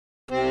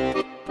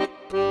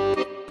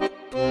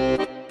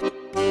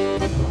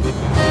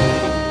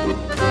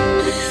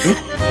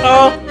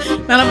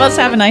of us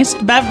have a nice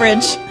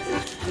beverage.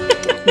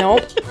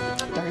 Nope.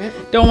 Darn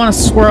it. Don't want to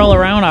swirl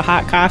around a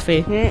hot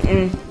coffee.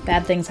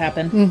 Bad things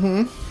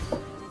happen.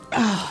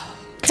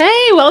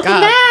 Okay, welcome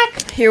God.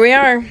 back. Here we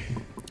are.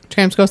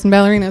 Tramps, Ghosts, and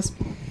Ballerinas.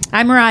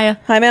 I'm Mariah.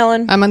 I'm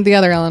Ellen. I'm on the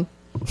other Ellen.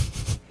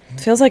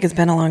 Feels like it's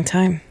been a long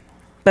time,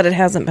 but it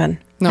hasn't been.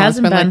 No,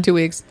 Hasn't it's been been. like 2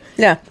 weeks.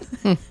 Yeah.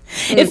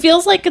 It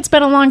feels like it's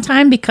been a long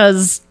time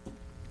because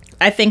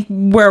I think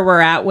where we're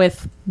at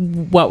with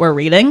what we're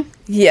reading,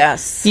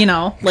 Yes. you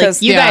know, like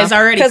 'Cause- you guys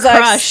already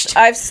crushed.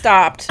 I've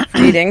stopped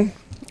reading.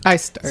 I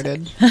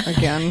started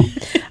again.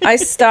 I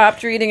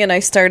stopped reading and I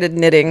started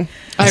knitting.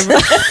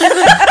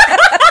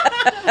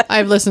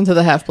 I've listened to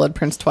the Half-Blood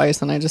Prince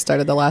twice, and I just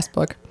started the last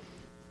book.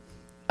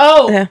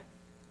 Oh, Yeah.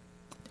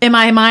 in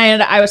my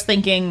mind, I was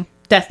thinking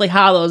Deathly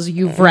Hollows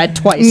you've read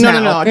twice No, now.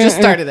 no, I just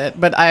started it,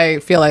 but I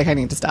feel like I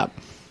need to stop.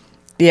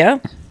 Yeah.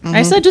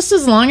 I said just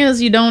as long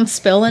as you don't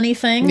spill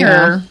anything,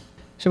 Yeah. or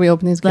Should we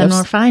open these then gifts?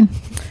 we're fine.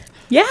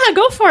 Yeah,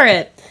 go for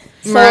it.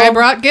 Mariah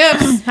brought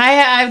gifts.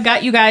 I've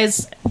got you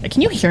guys.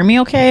 Can you hear me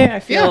okay? I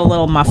feel Yeah. a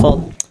little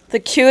muffled. The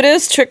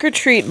cutest trick or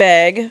treat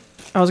bag.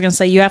 I was going to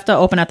say you have to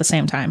open at the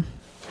same time.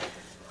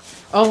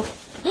 Oh,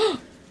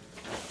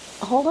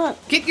 Hold on.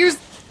 get yours.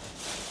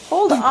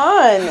 Hold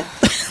on.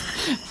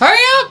 Hurry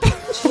up.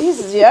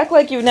 Jesus, you act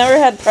like you've never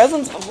had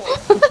presents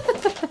before.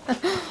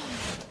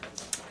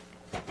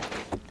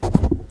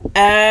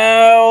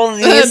 Oh,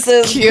 this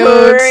That's is cute.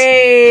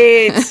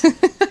 great.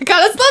 I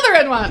got a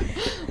Slytherin one.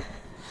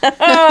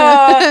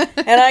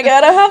 And I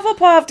got a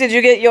Hufflepuff. Did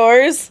you get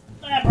yours?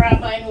 I brought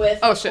mine with,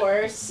 Oh, of shit.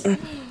 course.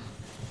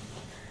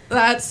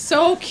 That's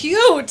so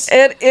cute.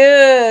 It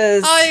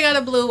is. Oh, you got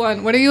a blue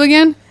one. What are you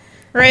again?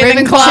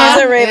 Ravenclaw.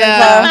 She's a Ravenclaw.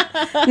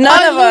 Yeah.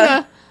 None of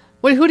us.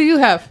 Wait, who do you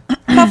have?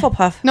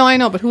 Hufflepuff. No, I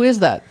know, but who is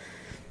that?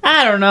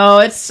 I don't know.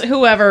 It's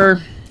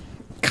whoever.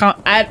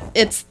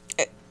 It's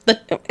the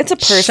It's a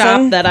person.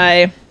 shop that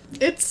I.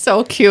 It's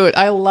so cute.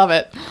 I love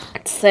it.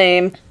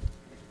 Same.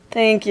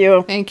 Thank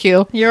you. Thank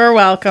you. You're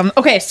welcome.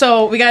 Okay,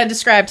 so we got to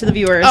describe to the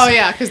viewers. Oh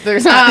yeah, because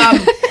there's not.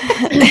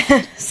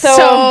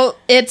 So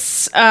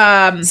it's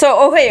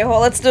Okay,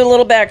 well, let's do a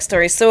little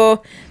backstory.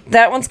 So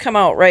that one's come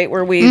out, right,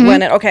 where we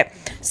went in. Okay,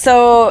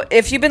 so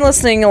if you've been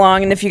listening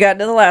along, and if you got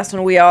to the last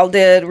one, we all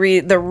did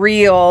read the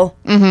real,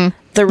 the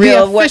the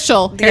real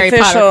official the Harry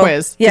Potter official-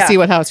 quiz yeah. to see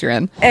what house you're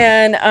in.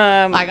 And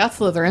I got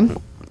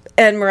Slytherin,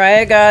 and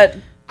Mariah got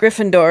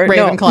Gryffindor,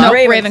 Ravenclaw. no, Nope,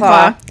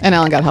 Ravenclaw. and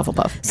Ellen got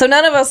Hufflepuff. So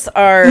none of us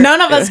are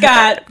none of us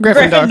got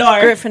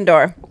Gryffindor.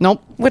 Gryffindor,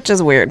 Nope. which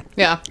is weird.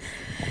 Yeah.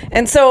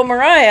 And so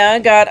Mariah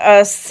got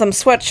us some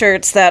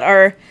sweatshirts that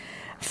are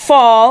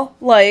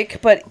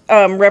fall-like, but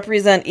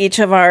represent each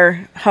of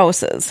our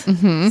houses.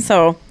 Mm-hmm.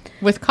 So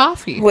With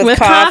coffee. with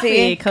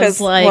coffee, because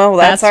like well,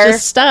 that's our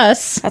just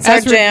us. that's our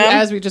jam.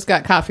 As we just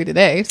got coffee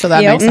today, so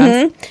that Yep. makes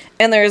sense.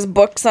 And there's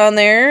books on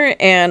there,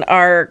 and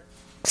our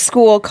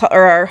school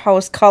or our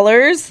house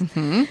colors.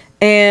 Mm-hmm.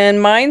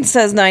 And mine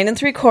says 9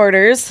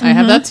 3/4, I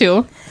have that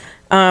too.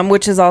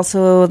 which is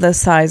also the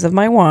size of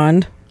my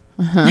wand.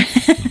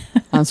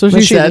 That's what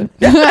she said.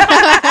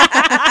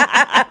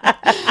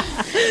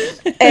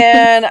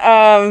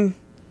 And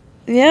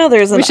yeah,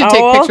 there's an We should owl.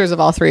 take pictures of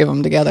all three of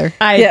them together.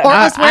 Yeah. Or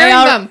us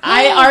wearing them.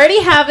 I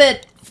already have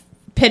it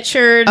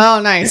pictured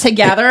Oh, nice.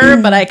 together,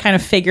 but I kind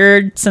of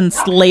figured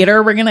since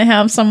later we're gonna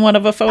have somewhat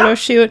of a photo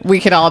shoot, We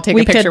could all take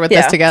we a picture could, with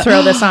yeah, this together.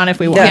 throw this on if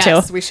we want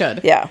Yes, to. we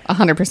should. Yeah.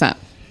 100%.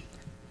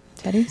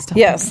 Teddy, stop.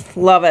 Yes,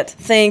 love it.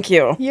 Thank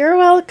you. You're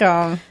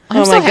welcome. I'm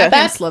Oh so my happy God.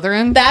 I'm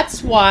Slytherin.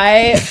 That's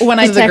why when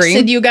I Is it green?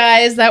 texted you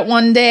guys that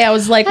one day, I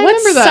was like, I what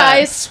remember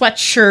that. size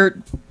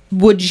sweatshirt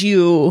would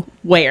you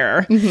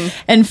wear?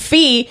 And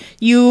Fee,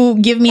 you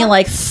give me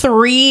like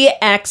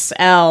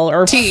 3XL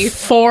or T.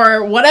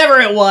 4, whatever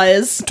it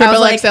was. I Triple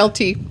was like,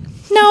 XLT.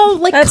 no,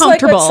 like That's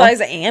comfortable. like what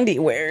size Andy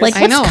wears. Like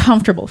I what's know.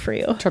 comfortable for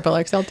you? Triple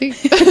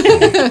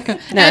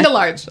XLT. And a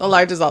large. A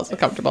large is also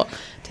comfortable.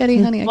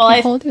 Teddy, honey, Well, I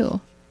can't I- hold you.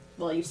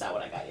 Well, you saw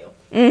what I got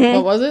you.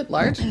 What was it?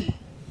 Large?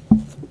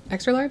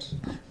 Extra large?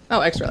 Oh,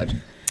 extra large.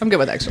 I'm good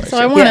with extra large. So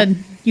I too. wanted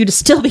you to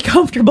still be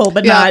comfortable,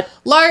 but Yeah, not.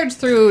 large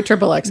through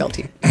triple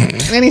XLT.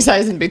 Any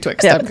size in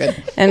betwixt. Yeah. I'm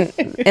good.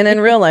 and in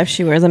real life,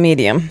 she wears a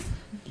medium.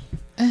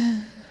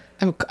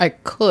 I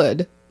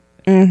could,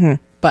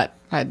 but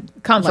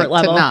I'd Comfort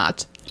like level. to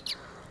not.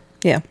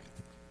 Yeah.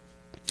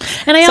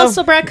 And I So-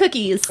 also brought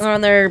cookies.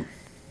 And they're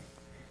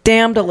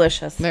damn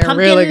delicious. They're Pumpkin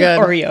really good.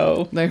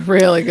 Oreo. They're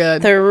really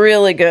good. They're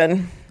really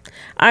good.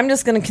 I'm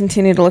just going to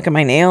continue to look at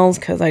my nails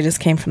because I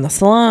just came from the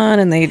salon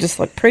and they just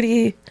look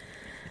pretty.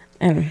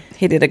 And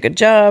he did a good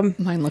job.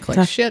 Mine look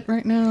like shit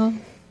right now.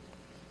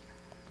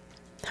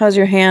 How's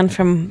your hand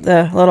from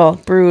the little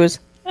bruise?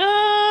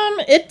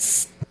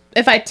 It's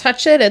if I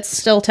touch it, it's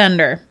still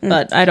tender,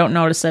 but I don't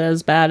notice it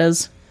as bad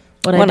as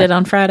what I When I- did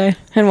on Friday.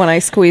 And when I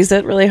squeezed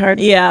it really hard?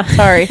 Yeah,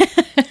 Sorry.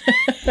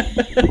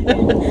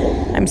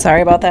 I'm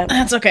sorry about that.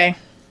 that's okay.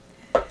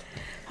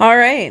 All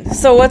right.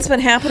 So what's been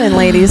happening,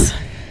 ladies?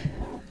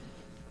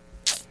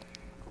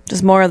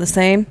 Just more of the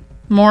same?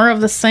 More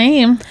of the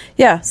same.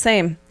 Yeah,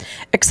 same.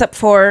 Except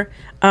for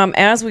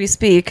as we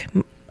speak,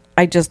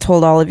 I just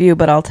told all of you,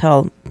 but I'll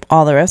tell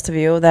all the rest of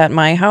you that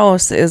my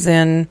house is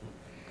in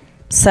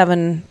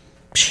 7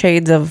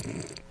 shades of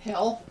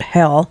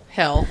hell.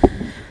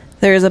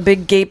 There's a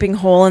big gaping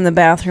hole in the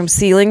bathroom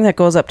ceiling that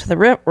goes up to the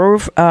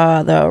roof,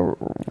 the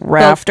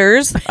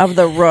rafters of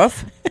the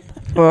roof.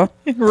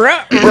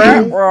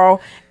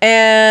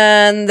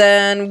 And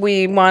then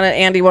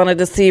Andy wanted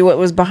to see what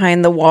was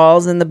behind the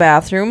walls in the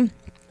bathroom,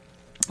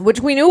 which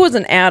we knew was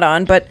an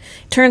add-on, but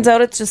turns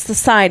out it's just the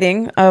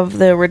siding of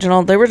the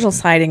original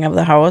siding of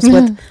the house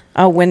with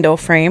a window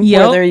frame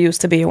where there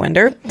used to be a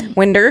window.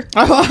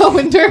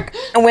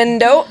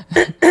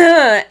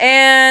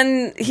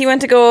 And he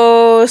went to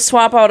go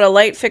swap out a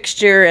light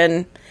fixture,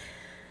 and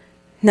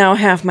now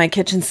half my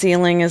kitchen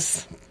ceiling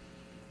is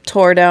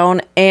tore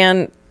down,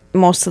 and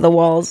most of the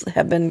walls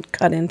have been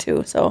cut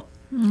into. So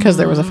Because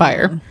there was a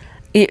fire.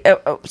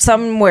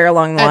 Somewhere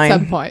along the line. At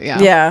some point, yeah.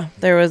 Yeah,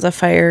 there was a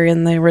fire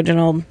in the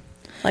original,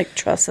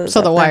 trusses.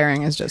 So the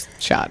wiring is just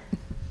shot.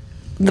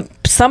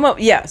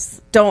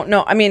 Yes. Don't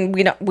know. I mean,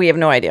 we have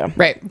no idea.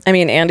 Right. I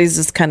mean, Andy's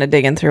just kind of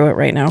digging through it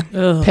right now.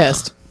 Ugh.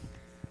 Pissed.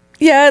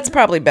 Yeah, it's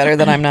probably better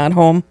that I'm not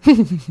home.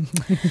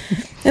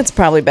 It's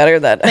probably better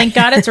that... Thank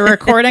God it's a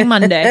recording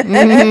Monday. I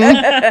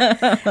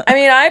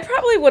mean, I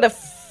probably would have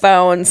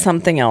found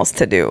something else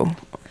to do.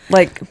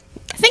 I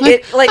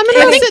think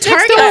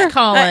Target's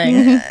calling.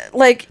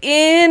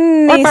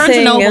 Anything. Or Barnes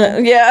and Noble.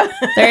 Yeah.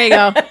 There you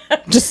go.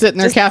 Just sit in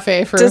their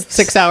cafe for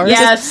 6 hours.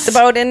 Yes. Just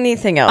about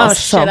anything Oh else.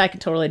 shit! I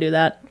could totally do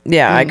that.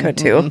 Yeah, I could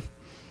too.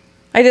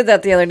 I did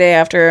that the other day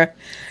after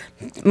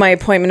my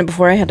appointment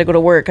before I had to go to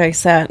work. I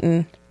sat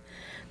and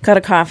got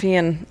a coffee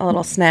and a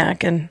little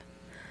snack and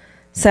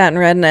sat and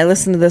read, and I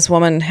listened to this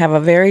woman have a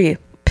very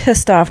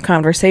pissed off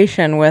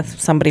conversation with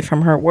somebody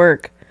from her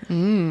work.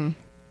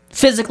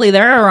 Physically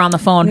there or on the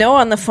phone? No,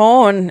 on the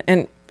phone,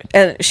 and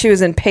she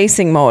was in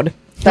pacing mode.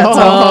 That's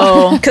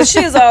all. Because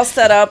she was all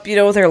set up,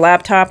 with her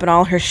laptop and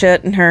all her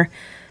shit, and I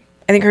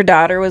think her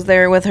daughter was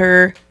there with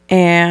her,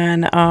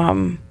 and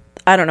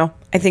I don't know.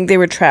 I think they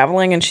were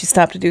traveling, and she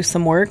stopped to do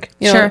some work,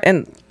 Sure.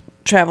 and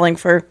traveling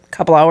for a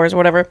couple hours or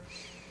whatever.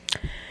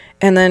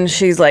 And then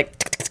she's like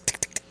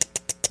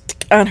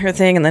on her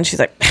thing, and then she's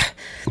like,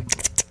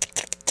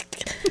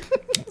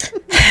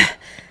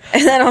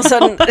 and then all of a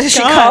sudden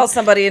she calls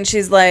somebody, and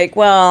she's like,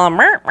 "Well," and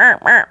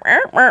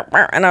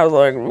I was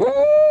like,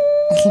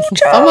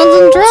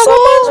 Someone's in trouble.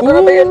 Someone's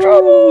gonna be in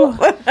trouble.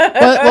 What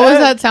was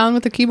that sound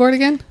with the keyboard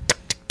again?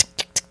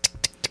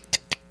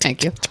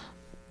 Thank you.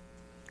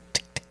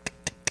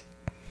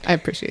 I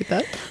appreciate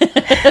that.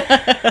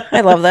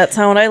 I love that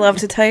sound. I love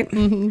to type.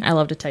 I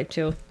love to type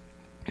too.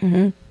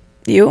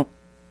 You?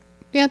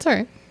 Yeah, it's all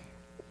right.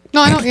 No,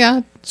 I don't.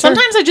 Yeah. Sure.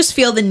 Sometimes I just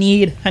feel the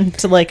need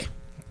to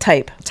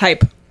Type.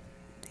 type.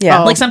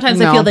 Yeah. Oh. Sometimes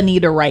no. I feel the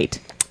need to write.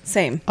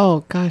 Same.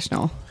 Oh, gosh,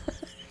 no.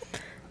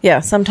 Yeah,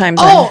 sometimes.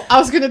 Oh, I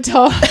was going to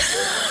tell.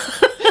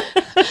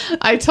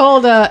 I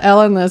told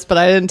Ellen this, but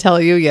I didn't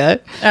tell you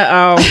yet.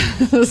 Uh-oh.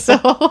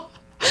 So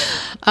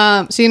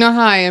you know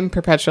how I am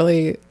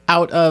perpetually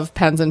out of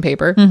pens and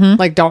paper?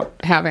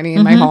 Don't have any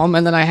in my home,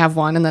 and then I have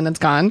one, and then it's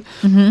gone.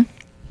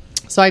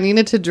 So I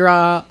needed to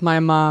draw my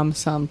mom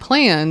some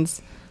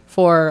plans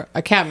for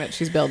a cabinet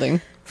she's building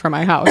for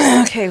my house.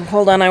 Okay,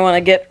 hold on. I want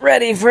to get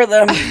ready for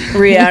the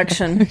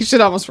reaction. You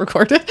should almost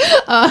record it.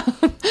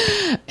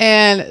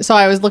 And so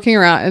I was looking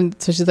around, and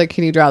so she's like,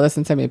 "Can you draw this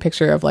and send me a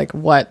picture of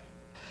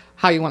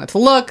how you want it to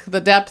look, the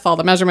depth, all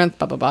the measurements,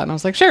 blah blah blah." And I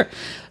was like, "Sure."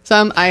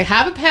 So I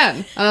have a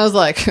pen, and I was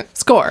like,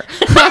 "Score!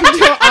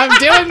 I'm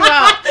doing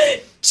well."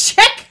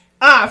 Check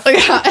off.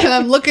 And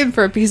I'm looking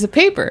for a piece of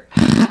paper,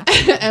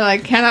 and I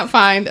cannot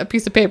find a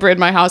piece of paper in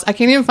my house. I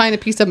can't even find a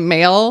piece of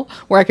mail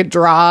where I could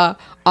draw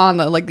on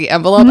the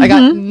envelope. I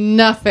got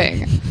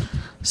nothing.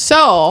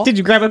 So Did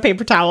you grab a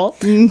paper towel?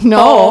 no.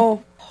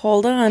 Oh,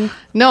 hold on.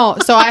 No,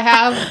 so I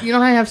have,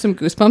 how I have some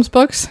Goosebumps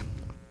books?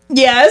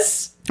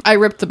 Yes. I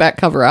ripped the back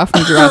cover off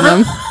and drew on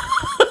them.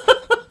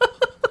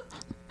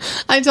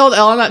 I told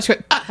Ellen that she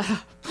went,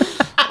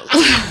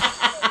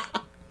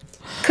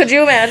 Could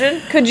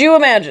you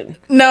imagine?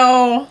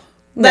 No.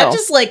 That No.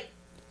 just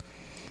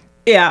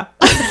yeah.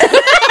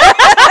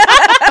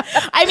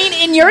 I mean,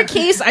 in your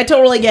case, I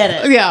totally get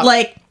it. Yeah.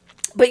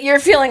 But you're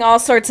feeling all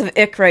sorts of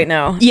ick right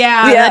now.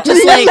 Yeah. That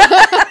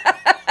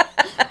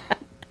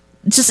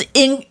just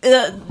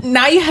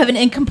now you have an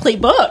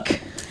incomplete book.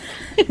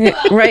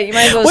 Right. You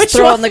might as well Which just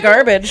throw it one? in the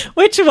garbage.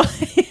 Which one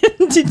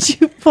did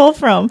you pull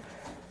from?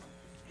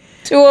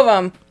 2 of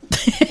them.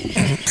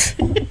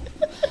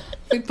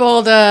 we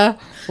pulled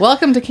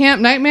Welcome to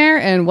Camp Nightmare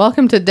and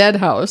Welcome to Dead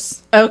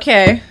House.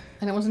 Okay.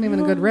 And it wasn't even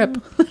a good rip.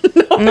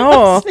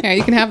 No. Yeah,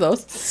 you can have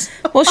those.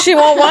 Well, she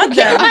won't want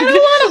them. I don't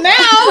want them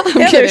now.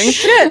 Yeah, they're kidding.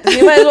 shit.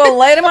 You might as well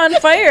light them on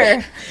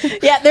fire.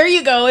 Yeah, there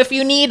you go. If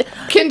you need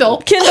Kindle.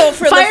 Kindle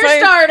for fire the fire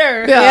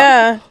starter.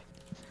 Yeah.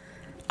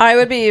 I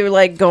would be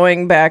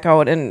going back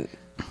out and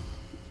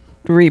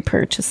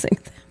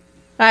repurchasing them.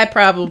 I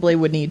probably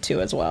would need to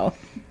as well.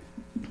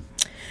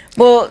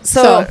 Well,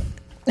 so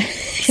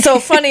So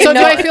funny. So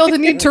no, do I feel the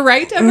need to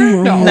write ever?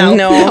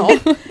 no.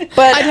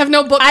 But I'd have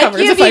no book I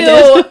covers give if I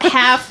did. you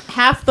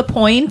half the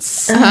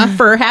points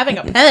for having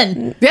a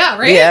pen. Yeah,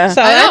 right? Yeah.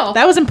 So I know.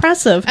 that was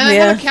impressive. And I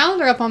Yeah. have a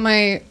calendar up on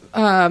my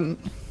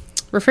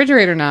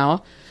refrigerator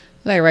now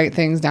that I write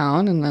things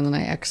down and then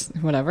I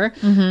whatever.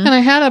 And I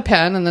had a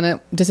pen and then it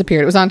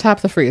disappeared. It was on top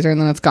of the freezer and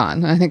then it's gone.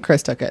 And I think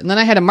Chris took it. And then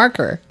I had a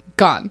marker.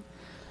 Gone.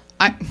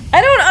 I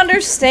don't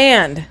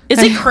understand. Is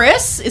it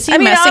Chris? Is he I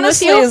mean, messing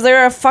honestly, with you? is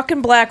there a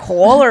fucking black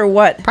hole or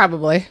what?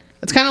 Probably.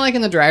 It's kind of like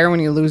in the dryer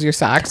when you lose your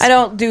socks. I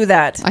don't do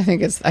that. I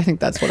think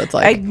that's what it's I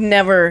like.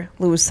 never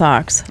lose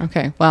socks.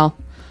 Okay. Well,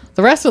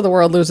 the rest of the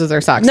world loses their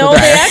socks. No, to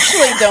the they dryer.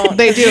 actually don't.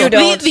 They do. You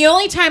don't. The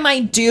only time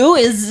I do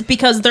is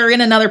because they're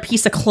in another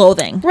piece of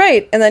clothing.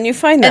 Right, and then you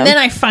find them. And then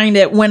I find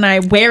it when I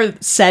wear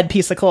said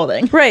piece of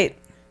clothing. right.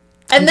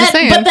 And just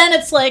then saying. but then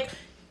it's like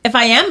if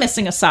I am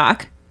missing a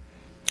sock,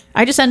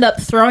 I just end up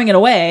throwing it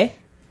away.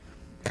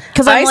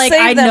 Cuz I'm like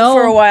saved I them know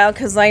for a while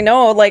because I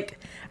know they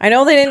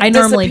didn't I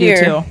normally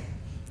disappear. do too.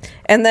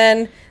 And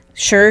then,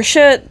 sure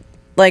shit,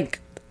 like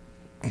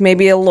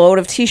maybe a load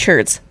of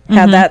T-shirts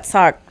had that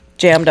sock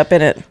jammed up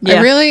in it.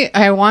 Yeah.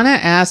 I want to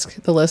ask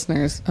the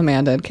listeners,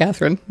 Amanda and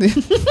Catherine.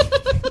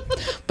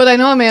 But I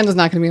know Amanda's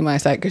not going to be on my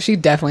side because she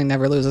definitely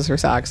never loses her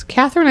socks.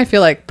 Catherine, I feel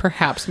like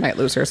perhaps might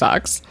lose her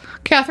socks.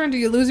 Catherine, do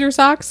you lose your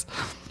socks?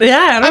 Yeah,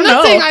 I don't I'm know.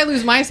 not saying I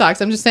lose my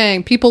socks. I'm just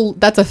saying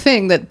that's a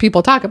thing that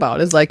people talk about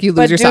is like you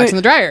lose But your socks in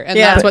the dryer. And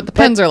Yeah. that's what the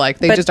pens are like.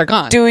 They But just are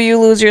gone. Do you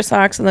lose your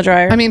socks in the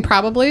dryer? I mean,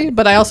 probably,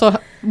 but I also,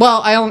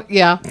 I don't,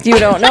 yeah. you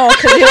don't know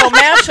because you don't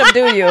match them,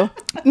 do you?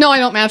 No, I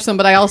don't match them,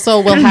 but I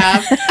also will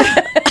have,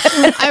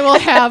 I'll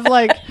have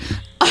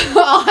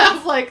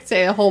like,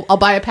 say I'll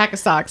buy a pack of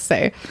socks,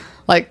 say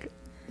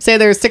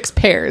there's 6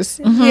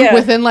 pairs. Yeah.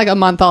 Within like a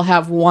month, I'll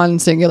have one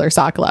singular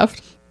sock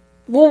left.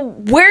 Well,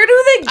 where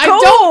do they go? I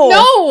don't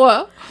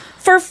know.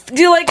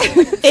 Do you like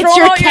throw your out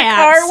your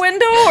cats. car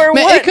window or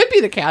Man, what? it could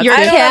be the cat. Your I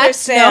don't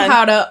cats know understand.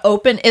 how to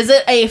open. Is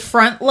it a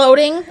front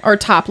loading or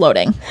top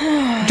loading?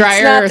 dryer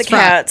It's not is the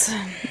front. cats.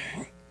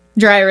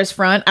 Dryer is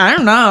front. I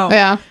don't know.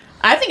 Yeah.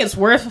 I think it's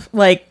worth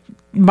like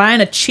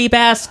buying a cheap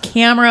ass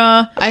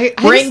camera, I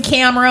ring just-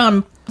 camera,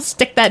 and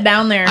stick that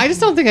down there. I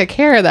just don't think I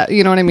care that,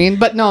 you know what I mean?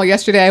 But no,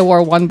 yesterday I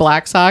wore one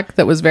black sock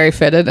that was very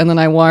fitted, and then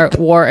I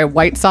wore a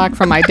white sock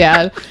from my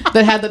dad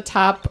that had the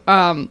top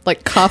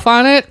like cuff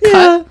on it.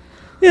 Cut.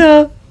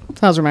 yeah.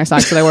 Those were my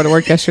socks that I wore to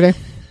work yesterday.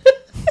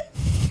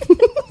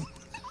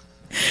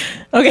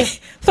 Okay,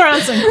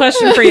 Thronson,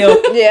 question for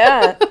you.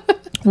 Yeah.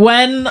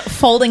 When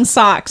folding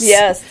socks,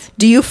 Yes.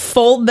 do you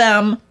fold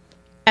them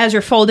as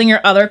you're folding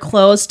your other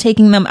clothes,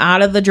 taking them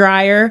out of the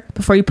dryer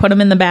before you put them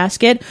in the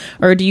basket,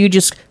 or do you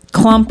just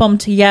clump them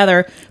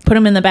together, put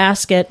them in the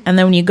basket, and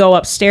then when you go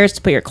upstairs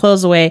to put your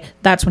clothes away,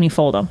 that's when you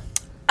fold them?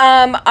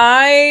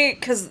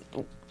 Because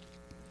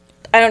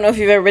I don't know if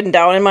you've ever been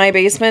down in my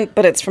basement,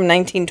 but it's from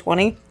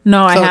 1920.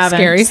 No, I So it's haven't.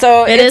 scary?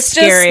 So It it's is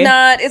just scary.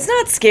 it's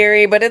not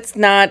scary, but it's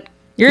not.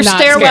 Your Not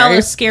stairwell scary.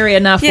 is scary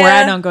enough where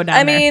I don't go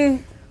down there. I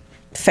mean,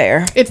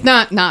 fair. It's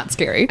not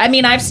scary. I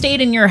mean, I've stayed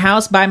in your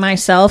house by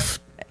myself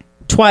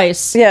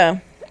twice, Yeah.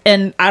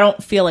 and I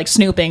don't feel like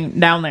snooping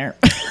down there.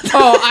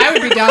 Oh, I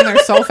would be down there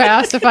so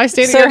fast if I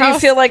stayed at So your do you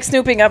house. feel like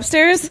snooping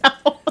upstairs?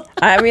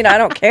 I mean, I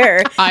don't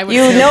care. I would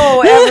you too.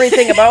 know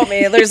everything about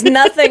me. There's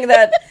nothing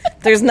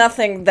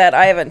that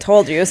I haven't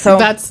told you. So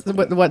That's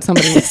what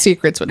somebody with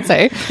secrets would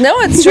say. no,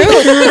 it's true.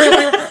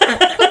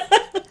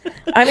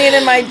 I mean,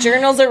 and my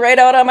journals are right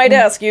out on my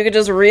desk. You could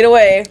just read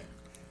away.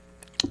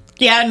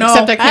 Yeah, no.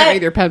 Except I can't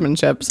read your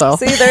penmanship, so.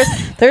 See,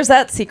 there's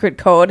that secret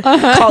code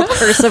called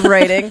cursive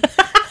writing.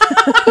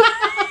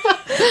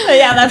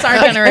 Yeah, that's our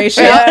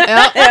generation.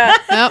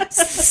 Yep.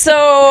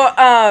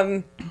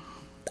 So,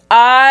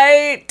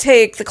 I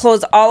take the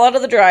clothes all out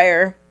of the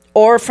dryer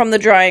or from the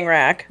drying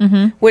rack,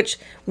 which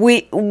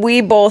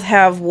we both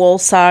have wool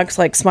socks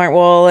like Smart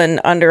Wool and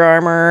Under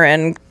Armour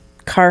and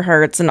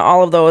Carhartts and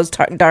all of those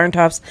darn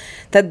tops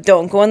that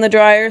don't go in the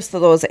dryer, so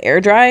those air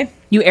dry.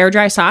 You air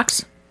dry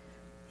socks?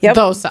 Yep.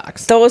 Those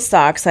socks. Those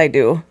socks I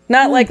do.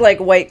 Not like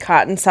white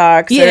cotton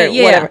socks Yeah, or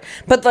yeah. whatever.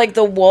 But like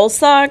the wool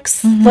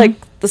socks, like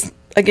this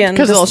again.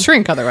 Because this- it'll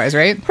shrink otherwise,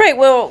 right? Right.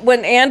 Well,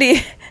 when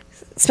Andy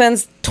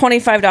spends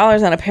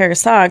 $25 on a pair of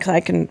socks, I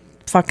can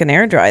fucking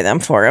air dry them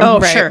for him. Oh,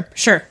 Right.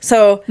 sure.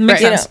 So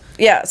Makes you know, sense.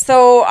 yeah.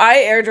 So I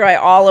air dry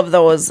all of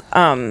those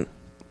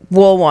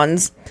wool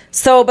ones.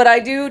 So, but I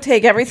do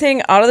take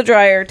everything out of the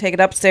dryer, take it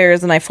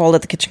upstairs, and I fold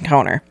at the kitchen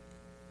counter.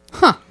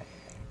 Huh.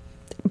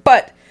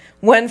 But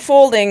when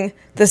folding,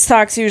 the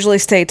socks usually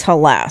stay till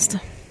last.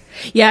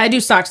 Yeah, I do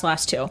socks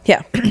last too.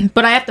 Yeah.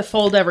 But I have to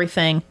fold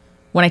everything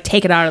when I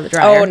take it out of the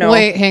dryer. Oh, no.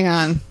 Wait, hang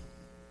on.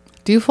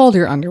 Do you fold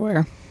your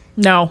underwear?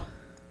 No.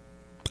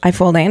 I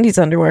fold Andy's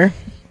underwear.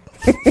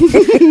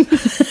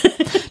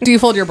 Do you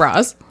fold your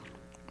bras?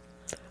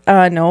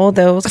 No,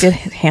 those get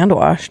hand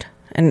washed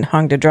and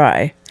hung to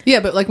dry. Yeah,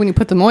 but like when you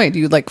put them away, do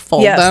you like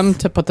fold Yes. them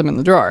to put them in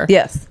the drawer?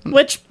 Yes.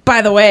 Which,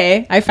 by the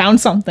way, I found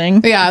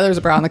something. Yeah, there's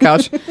a bra on the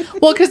couch.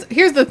 Well, because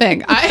here's the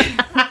thing.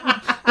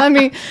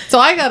 So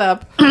I got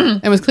up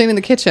and was cleaning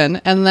the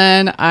kitchen, and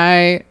then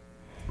I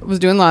was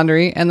doing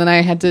laundry, and then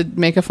I had to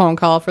make a phone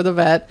call for the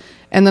vet.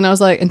 And then I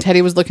was like, and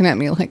Teddy was looking at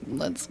me like,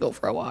 let's go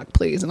for a walk,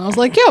 please. And I was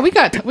like, yeah, we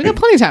got plenty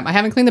of time. I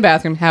haven't cleaned the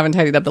bathroom, haven't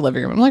tidied up the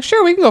living room. I'm like,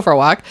 sure, we can go for a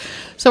walk.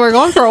 So we're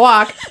going for a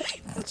walk.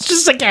 It's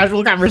just a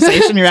casual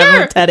conversation you're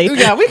having with Teddy.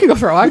 Yeah, we can go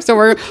for a walk. So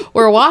we're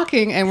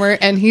walking,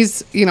 and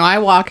he's, I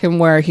walk him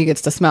where he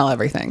gets to smell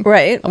everything.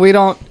 Right. We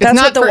don't. It's That's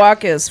not what the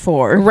walk is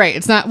for. Right.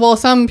 It's not. Well,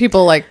 some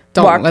people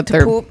don't Walk let to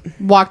their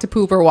poop. walk to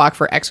poop or walk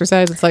for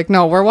exercise. It's like,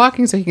 no, we're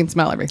walking so he can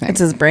smell everything.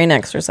 It's his brain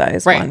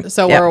exercise. Right. one.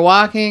 So Yep. we're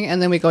walking,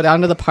 and then we go down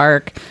to the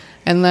park.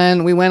 And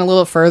then we went a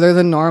little further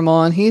than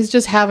normal, and he's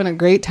just having a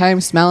great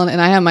time smelling.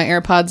 And I have my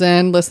AirPods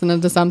in,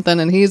 listening to something,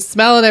 and he's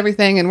smelling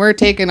everything, and we're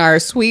taking our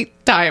sweet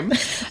time.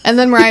 And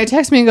then Mariah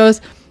texts me and goes,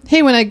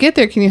 hey, when I get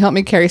there, can you help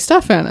me carry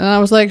stuff in? And I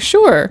was like,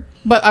 sure.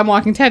 But I'm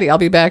walking Teddy. I'll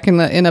be back in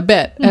a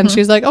bit. Mm-hmm. And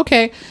she's like,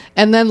 okay.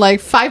 And then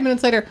 5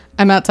 minutes later,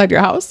 I'm outside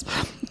your house.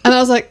 And I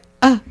was like,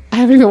 I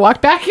haven't even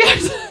walked back yet.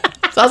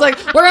 So I was like,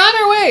 we're on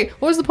our way.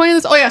 What was the point of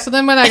this? Oh, yeah. So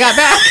then when I got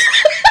back...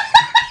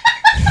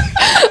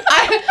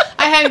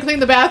 I hadn't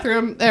cleaned the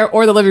bathroom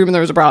or the living room, and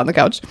there was a bra on the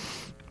couch.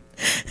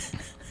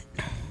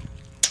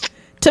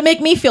 To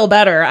make me feel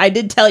better, I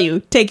did tell you,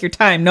 take your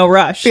time, no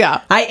rush.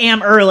 Yeah. I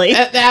am early.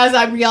 As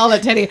I'm yelling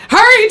at Teddy,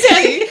 hurry,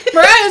 Teddy!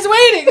 Mariah's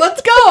waiting,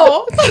 let's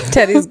go!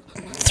 Teddy's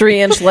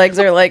 3-inch legs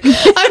are like, I'm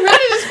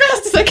running as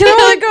fast as I can can.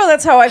 I go?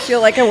 That's how I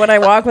feel like when I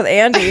walk with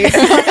Andy. As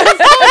fast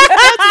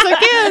as I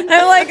can.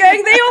 I'm like, they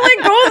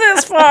only go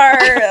this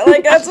far.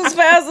 Like, that's as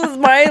fast as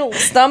my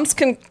stumps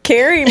can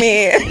carry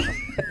me.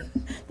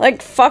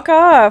 Like, fuck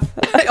off.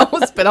 I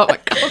almost spit out my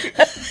coffee.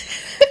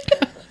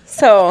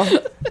 So,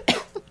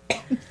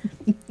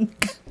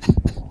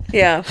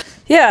 yeah.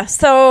 Yeah,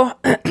 so...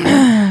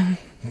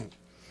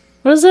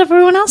 What is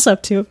everyone else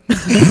up to?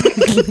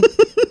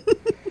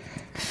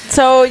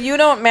 So, you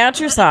don't match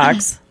your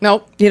socks.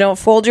 Nope. You don't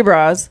fold your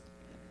bras.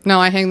 No,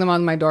 I hang them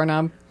on my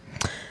doorknob.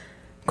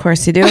 Of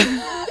course you do.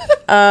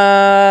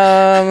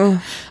 I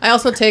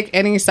also take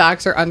any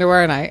socks or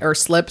underwear or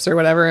slips or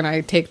whatever, and I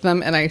take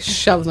them and I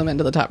shove them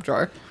into the top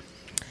drawer.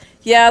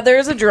 Yeah,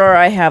 there's a drawer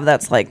I have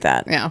that's like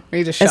that. Yeah,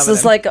 you just shove It's it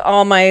just in. like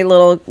all my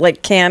little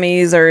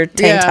camis or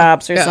tank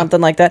tops or something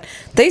like that.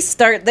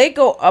 They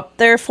go up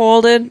there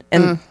folded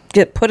and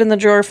get put in the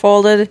drawer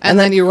folded. And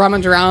then you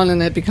rummage around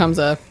and it becomes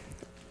a...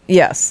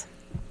 Yes.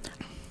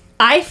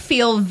 I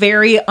feel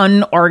very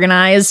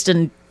unorganized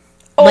and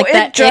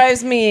It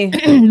drives me.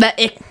 that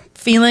ick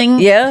feeling.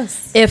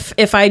 Yes.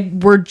 If I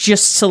were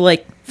just to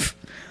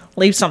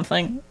leave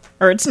something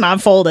or it's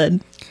not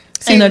folded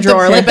in the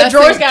drawer. The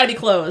drawer's got to be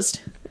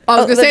closed. I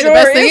was going to the say, the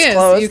best drawer thing is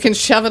closed. you can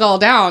shove it all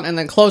down and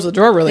then close the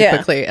drawer really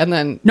quickly. And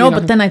then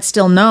But then I'd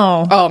still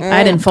know.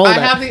 I didn't fold it. I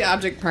have the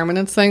object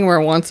permanence thing where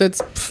once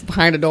it's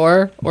behind a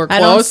door or closed, I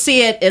don't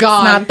see it. It's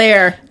gone. not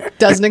there.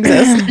 Doesn't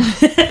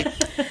exist.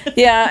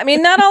 Yeah, I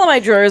mean, not all of my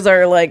drawers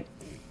are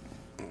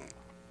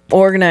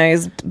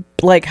organized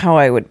like how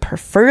I would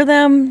prefer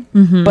them,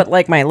 but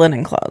like my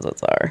linen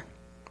closets are.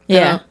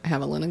 Yeah. I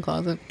have a linen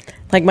closet.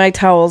 Like my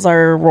towels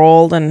are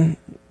rolled and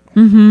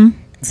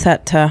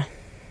set to.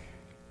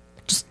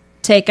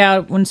 Take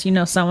out once you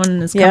know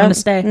someone is coming to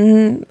stay.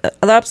 The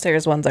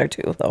upstairs ones are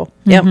too, though.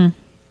 Yep.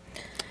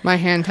 My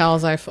hand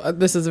towels,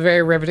 this is a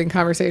very riveting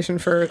conversation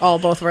for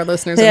both of our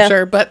listeners, Yeah. I'm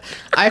sure, but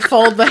I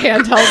fold the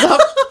hand towels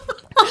up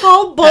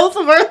Both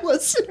of our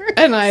listeners.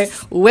 and I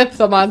whip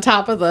them on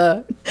top of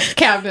the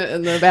cabinet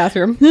in the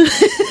bathroom.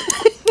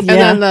 And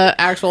then the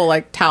actual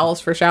towels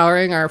for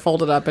showering are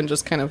folded up and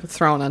just kind of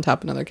thrown on top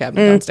of another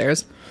cabinet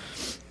downstairs.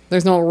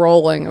 There's no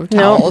rolling of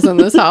towels in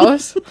this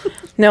house.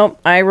 Nope.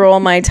 I roll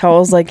my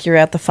towels like you're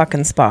at the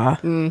fucking spa.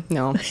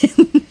 No,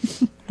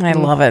 I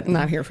love it. I'm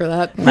not here for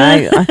that.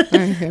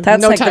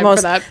 That's No like time the most.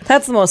 for that.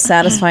 That's the most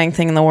satisfying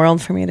thing in the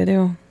world for me to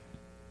do.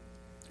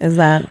 Is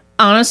that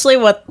Honestly,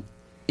 what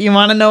you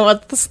want to know?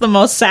 What's the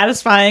most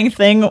satisfying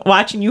thing?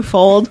 Watching you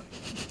fold?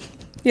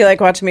 you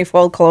like watching me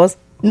fold clothes?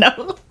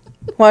 No,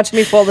 Watching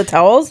me fold the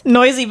towels?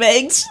 noisy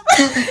bags.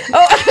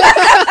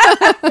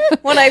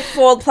 When I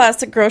fold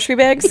plastic grocery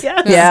bags?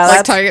 Yes. Yeah, Like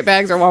that's, Target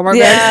bags or Walmart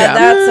yeah,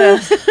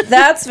 bags.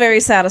 that's very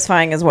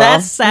satisfying as well.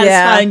 That's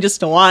satisfying just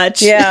to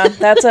watch. Yeah,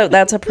 that's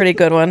a pretty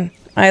good one.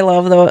 I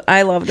love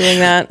doing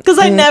that. Because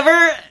I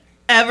never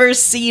ever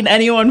seen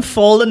anyone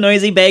fold a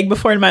noisy bag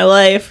before in my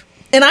life,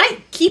 and I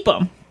keep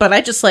them, but I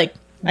just I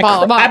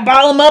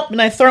ball them up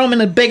and I throw them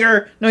in a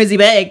bigger noisy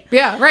bag.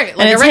 Yeah, right. And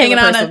Like it's a hanging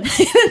regular on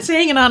person. it's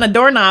hanging on a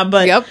doorknob.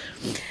 But Yep.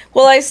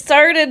 Well, I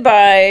started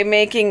by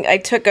I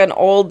took an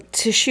old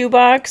tissue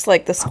box,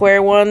 like the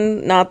square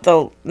one, not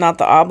the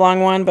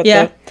oblong one, but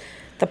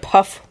the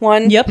puff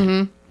one. Yep.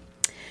 And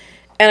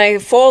I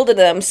folded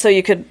them so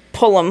you could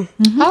pull them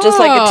just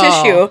like a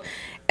tissue.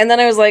 And then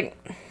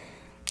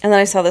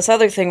I saw this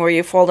other thing where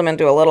you fold them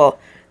into a little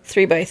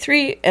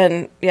 3x3,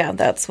 and yeah,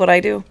 that's what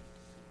I do.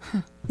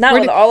 Not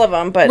with all of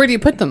them, but Where do you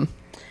put them?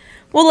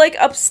 Well, like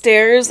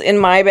upstairs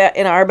in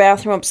our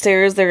bathroom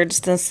upstairs, they're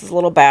just in this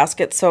little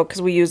basket. So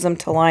because we use them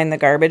to line the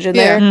garbage in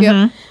there,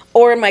 Yep.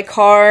 or in my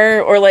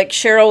car, or like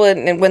Cheryl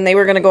and when they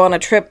were going to go on a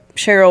trip,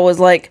 Cheryl was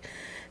like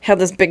had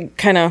this big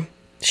kind of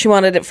she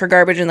wanted it for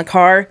garbage in the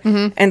car,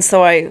 and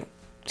so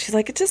she's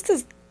like it just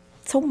is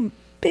so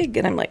big,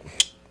 and I'm like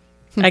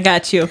I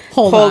got you.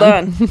 hold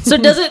on. So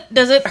does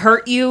it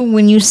hurt you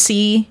when you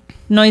see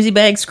noisy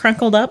bags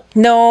crunkled up?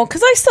 No,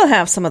 because I still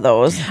have some of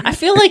those. I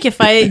feel like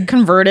if I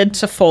converted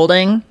to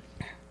folding,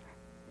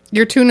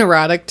 You're too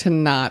neurotic to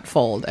not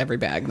fold every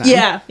bag then.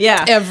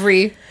 yeah.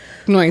 Every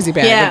noisy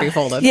bag Yeah. would be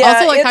folded. Yeah,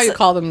 Also, like how it's- you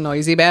call them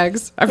noisy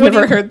bags. I've What do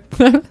never you- heard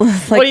them.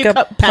 What Like do you a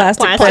call-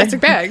 plastic Plastic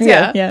bags,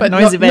 Yeah. yeah. Yeah,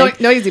 noisy bag.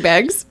 Noisy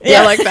bags. Yeah.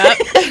 Yeah, I like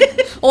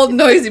that. Old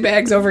noisy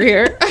bags over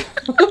here.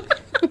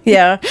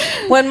 Yeah.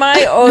 When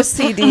my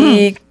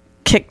OCD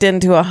kicked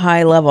into a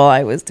high level,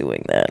 I was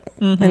doing that.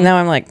 And now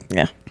I'm like,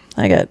 yeah,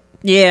 I got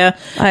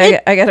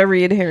to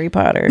read Harry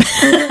Potter.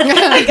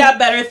 I got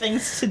better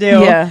things to do.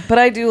 Yeah, but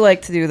I do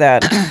like to do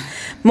that.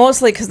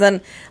 Mostly because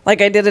then,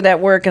 like, I did it at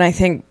work, and I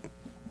think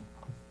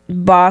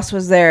boss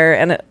was there,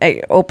 and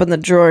I opened the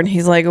drawer, and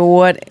he's like,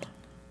 what?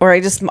 Or I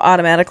just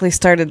automatically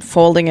started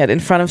folding it in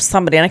front of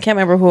somebody, and I can't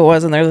remember who it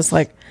was, and they're just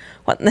like,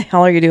 what in the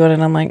hell are you doing?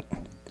 And I'm like,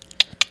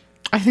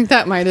 I think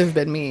that might have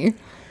been me.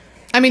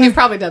 I mean, you've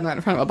probably done that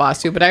in front of a boss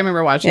too, but I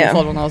remember watching you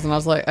fold one of those, and I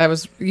was like,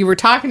 you were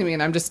talking to me,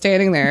 and I'm just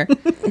standing there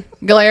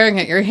glaring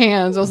at your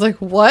hands. I was like,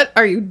 what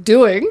are you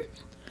doing?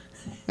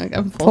 Like,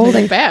 I'm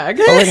folding a bag.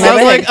 Folding I my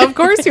was bag. like, of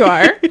course you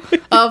are.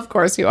 Of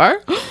course you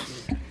are.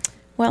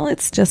 well,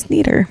 it's just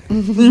neater.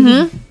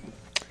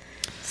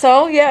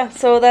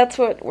 So that's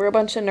what we're a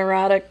bunch of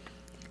neurotic.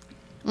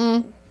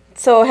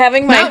 So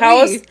having my Not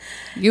house, me.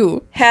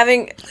 You.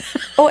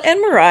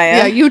 and Mariah.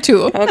 Yeah, you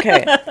too.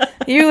 Okay,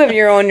 you have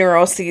your own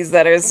neuroses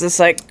that is just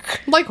like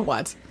Like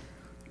what?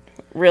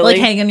 really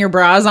Like hanging your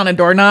bras on a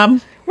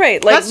doorknob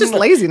right. Like That's just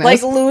laziness.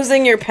 Like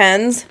losing your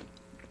pens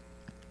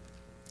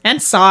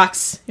and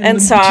socks.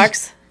 and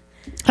socks,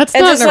 That's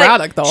and not just neurotic,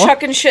 like though.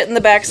 chucking shit in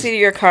the backseat of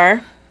your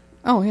car.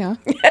 Oh, yeah.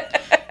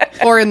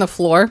 Or in the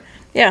floor.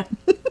 Yeah,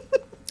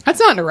 That's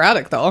not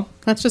neurotic, though.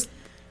 That's just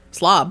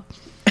slob.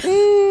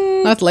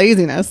 That's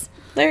laziness.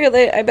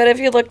 I bet if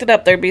you looked it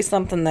up, there'd be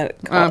something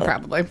that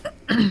Probably.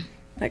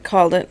 that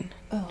called it.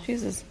 Oh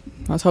Jesus!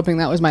 I was hoping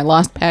that was my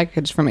lost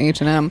package from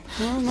H&M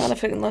Well, not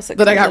if it, unless it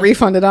that I got calls it.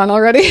 refunded on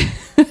already.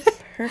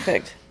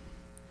 Perfect.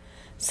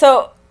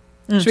 So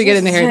Should we get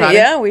into Harry Potter?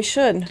 yeah, we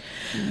should.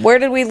 Where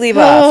did we leave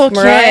off,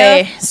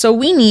 Mariah? Okay, so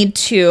we need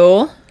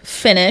to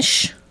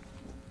finish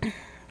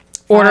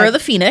Order of the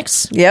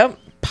Phoenix, Yep.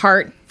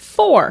 Part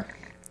 4,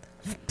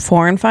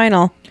 4 and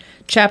final.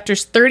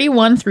 chapters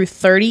 31 through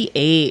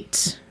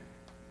 38.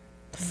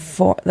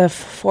 The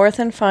fourth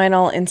and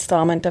final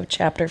installment of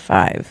chapter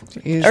 5.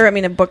 Jeez. Or, I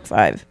mean, of book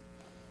 5.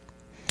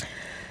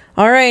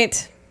 All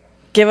right.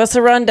 Give us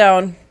a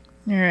rundown.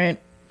 All right,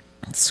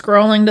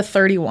 scrolling to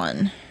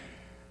 31.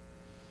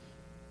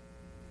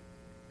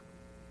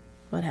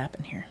 What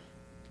happened here?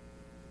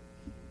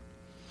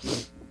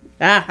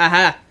 Ah, ha,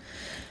 ha.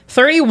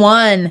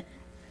 31.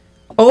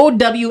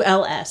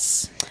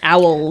 OWLS.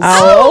 Owls.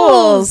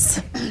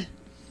 Owls.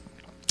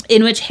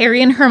 In which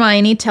Harry and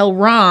Hermione tell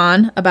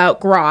Ron about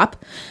Grop.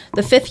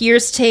 The fifth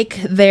years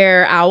take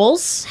their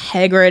owls.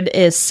 Hagrid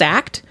is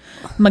sacked.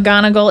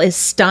 McGonagall is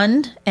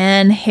stunned.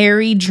 And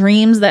Harry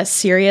dreams that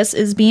Sirius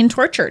is being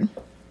tortured.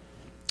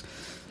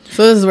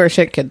 So this is where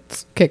shit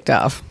gets kicked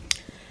off.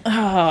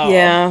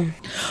 Yeah.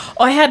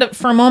 Oh,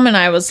 for a moment,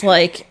 I was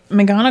like,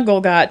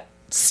 McGonagall got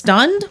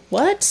stunned?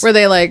 What? Where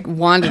they like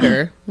wanted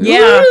her.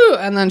 Yeah. Woo!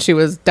 And then she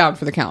was down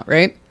for the count,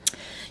 right?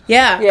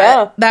 Yeah.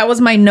 Yeah. That was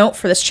my note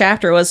for this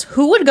chapter was,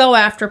 who would go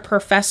after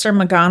Professor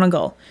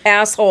McGonagall?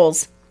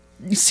 Assholes.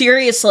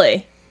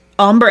 Seriously.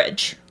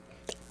 Umbridge.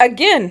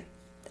 Again,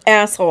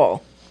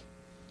 asshole.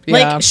 Yeah.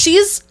 Like,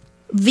 she's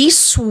the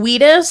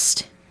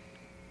sweetest,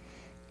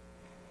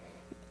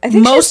 I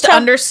think most she's tough.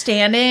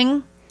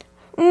 understanding.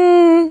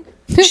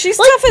 She's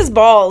tough as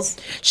balls.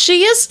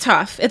 She is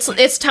tough.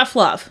 It's tough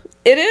love.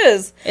 It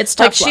is. It's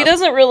like tough she love.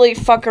 doesn't really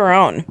fuck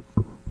around.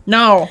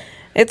 No.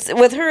 It's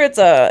with her. It's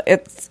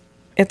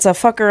a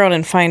fuck around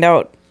and find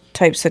out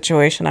type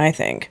situation. I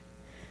think.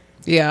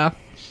 Yeah.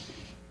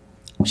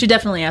 She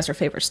definitely has her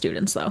favorite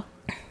students, though.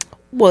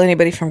 Well,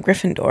 anybody from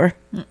Gryffindor,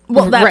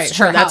 Well, that's Right,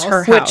 true. her That's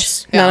her house.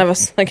 house. which none of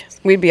us like.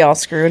 We'd be all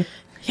screwed.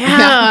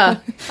 Yeah.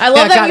 I love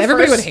Yeah, that God, we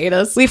everybody first, would hate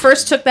us. We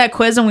first took that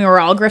quiz and we were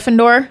all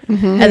Gryffindor.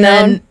 And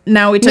then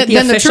now we took the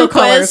Then the official true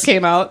colors quiz.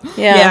 came out.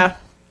 Yeah.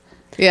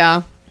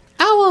 Yeah.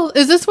 Owl.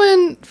 Is this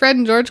when Fred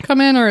and George come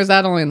in, or is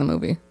that only in the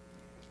movie?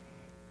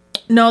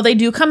 No, they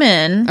do come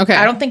in. Okay.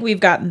 I don't think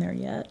we've gotten there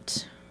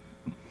yet.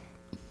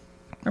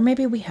 Or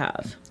maybe we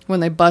have. When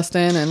they bust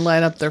in and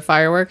light up their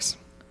fireworks?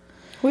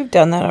 We've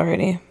done that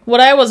already. What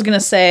I was going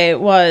to say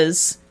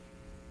was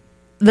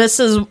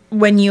this is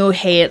when you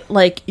hate,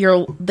 like,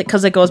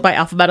 because it goes by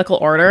alphabetical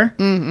order.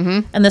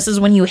 Mm-hmm. And this is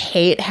when you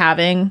hate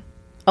having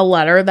a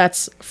letter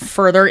that's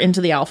further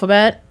into the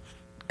alphabet.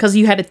 Because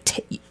you had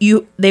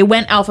to, they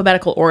went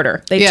alphabetical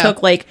order. They Yeah.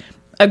 took, like,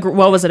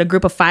 what was it, a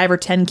group of 5 or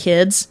 10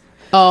 kids.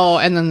 Oh,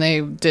 and then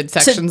they did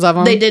sections of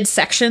them. They did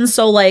sections.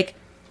 So like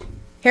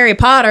Harry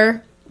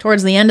Potter,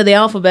 towards the end of the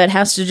alphabet,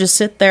 has to just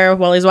sit there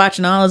while he's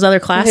watching all his other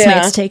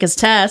classmates take his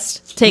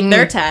test, take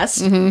their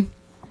test. Mm-hmm.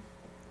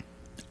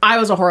 I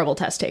was a horrible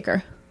test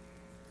taker.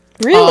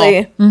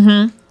 Really? Oh.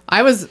 Mm-hmm.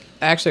 I was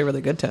actually a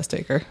really good test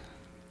taker,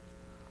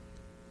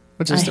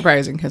 which is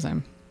surprising because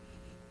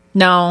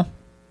No,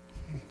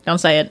 don't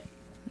say it.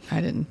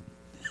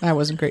 I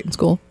wasn't great in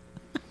school.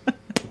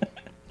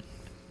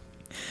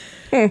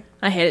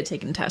 I hated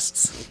taking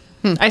tests.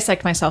 I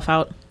psyched myself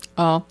out.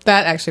 Oh,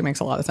 that actually makes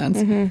a lot of sense.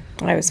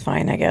 Mm-hmm. I was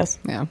fine, I guess.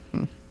 Yeah.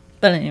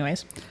 But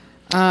anyways,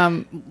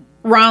 Ron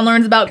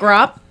learns about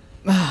Grop.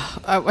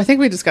 I think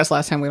we discussed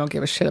last time we don't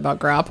give a shit about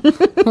Grop.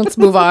 Let's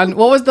move on.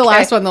 What was the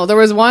last one, though? There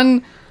was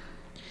one...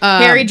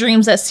 Harry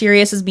dreams that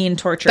Sirius is being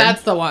tortured.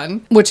 That's the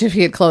one. Which, if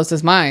he had closed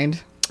his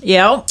mind...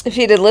 Yeah. If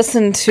he'd have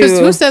listened to... Because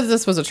who says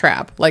this was a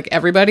trap? Like,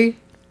 everybody?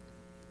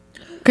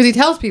 Because he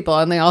tells people,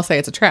 and they all say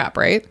it's a trap,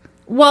 right?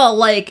 Well,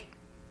 like...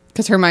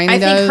 Because Hermione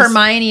does. I think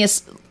Hermione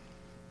is...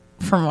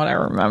 From what I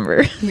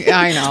remember. Yeah,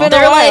 I know.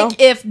 They're like,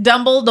 if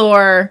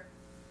Dumbledore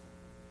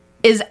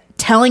is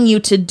telling you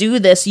to do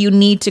this, you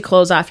need to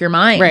close off your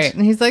mind. Right.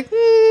 And he's like,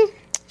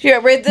 Yeah,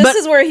 right. This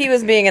is where he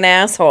was being an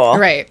asshole.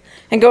 Right.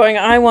 And going,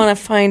 I want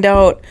to find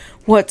out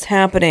what's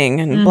happening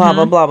and blah,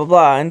 blah, blah, blah,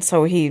 blah. And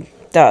so he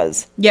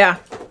does. Yeah.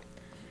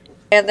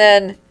 And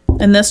then...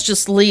 And this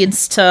just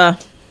leads to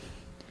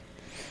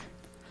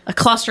a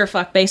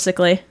clusterfuck,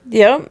 basically.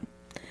 Yep.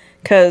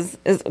 Because,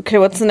 okay,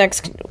 what's the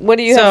next... What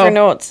do you have for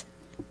notes?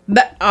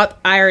 I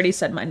already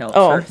said my note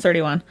for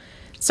 31.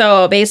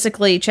 So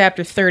basically,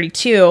 chapter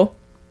 32,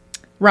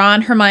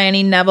 Ron,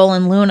 Hermione, Neville,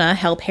 and Luna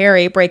help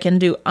Harry break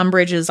into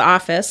Umbridge's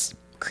office.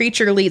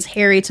 Kreacher leads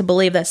Harry to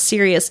believe that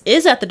Sirius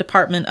is at the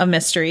Department of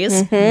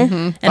Mysteries. Mm-hmm.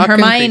 Mm-hmm. And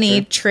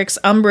Hermione tricks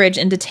Umbridge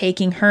into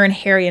taking her and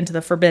Harry into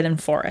the Forbidden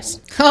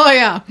Forest. Oh,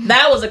 yeah.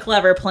 That was a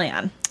clever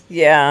plan.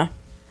 Yeah.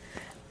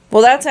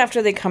 Well, that's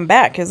after they come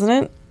back, isn't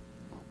it?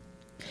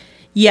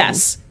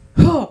 Yes.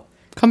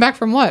 Come back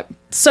from what?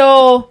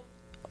 So,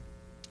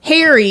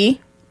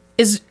 Harry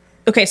is...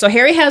 Okay, so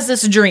Harry has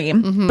this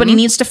dream, but he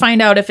needs to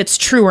find out if it's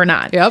true or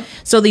not. Yep.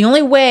 So the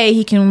only way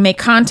he can make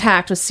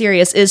contact with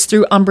Sirius is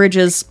through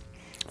Umbridge's...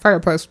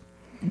 Fireplace.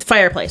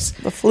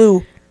 The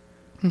flu.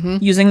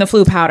 Using the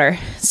flu powder.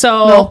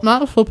 So... No,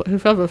 not a flu powder.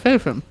 He's ever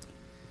faced him.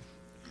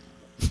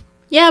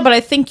 Yeah, but I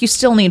think you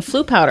still need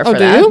flu powder for do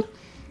that. you?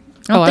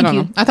 I don't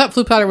know. I thought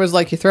flu powder was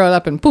like you throw it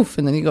up and poof,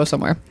 and then you go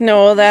somewhere.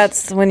 No,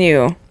 that's when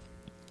you...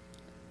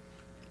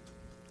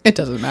 It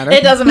doesn't matter.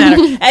 It doesn't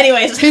matter.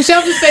 Anyways. He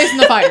shoved his face in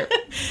the fire.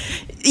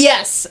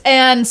 Yes.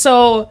 And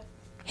so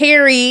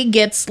Harry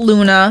gets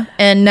Luna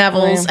and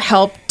Neville's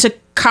help to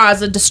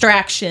cause a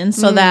distraction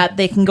so that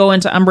they can go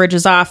into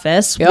Umbridge's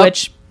office,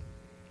 which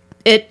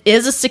it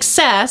is a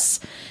success.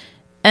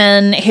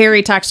 And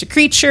Harry talks to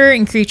Kreacher,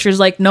 and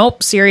Kreacher's like,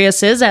 nope,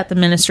 Sirius is at the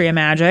Ministry of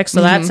Magic.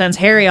 So that sends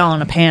Harry all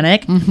in a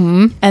panic.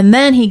 And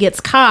then he gets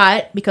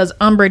caught because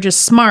Umbridge is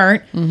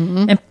smart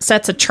and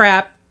sets a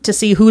trap to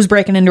see who's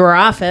breaking into her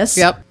office.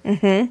 Yep.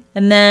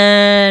 And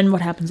then what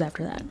happens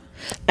after that?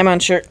 I'm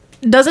unsure.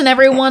 Doesn't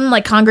everyone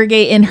like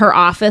congregate in her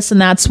office, and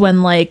that's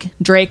when like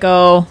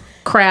Draco,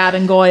 Crabbe,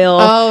 and Goyle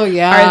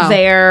are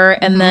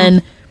there, and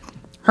then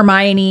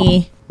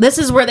Hermione. This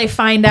is where they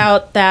find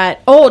out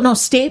that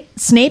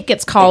Snape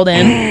gets called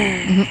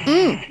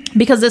in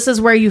because this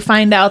is where you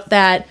find out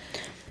that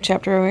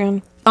chapter are we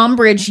on?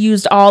 Umbridge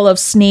used all of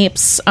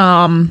Snape's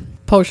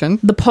potion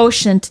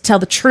to tell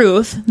the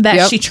truth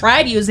that she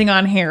tried using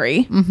on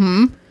Harry.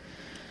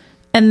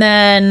 And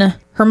then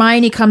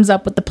Hermione comes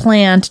up with the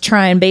plan to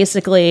try and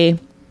basically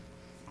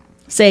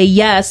say,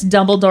 yes,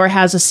 Dumbledore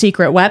has a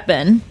secret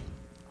weapon.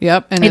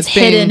 Yep. And it's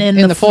hidden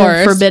in the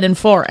forest. Forbidden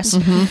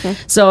Forest.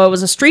 So it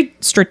was a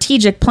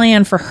strategic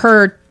plan for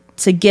her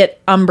to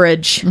get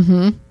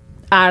Umbridge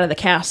out of the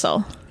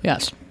castle.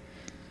 Yes.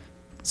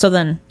 So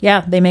then,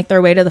 they make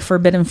their way to the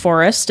Forbidden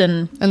Forest.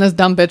 And this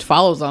dumb bitch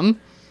follows them.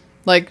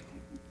 Like,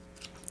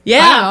 yeah.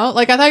 I don't know.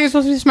 Like, I thought you were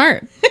supposed to be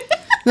smart.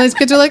 And these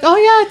kids are like, oh,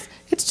 yeah,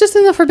 it's just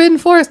in the Forbidden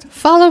Forest.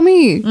 Follow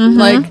me.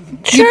 Like,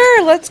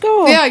 sure, let's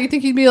go. Yeah, you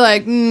think he'd be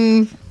like,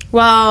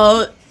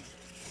 Well,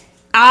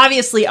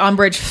 obviously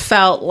Umbridge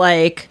felt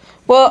like...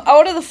 Well,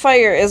 out of the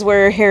fire is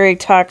where Harry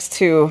talks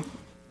to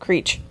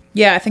Kreacher.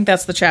 Yeah, I think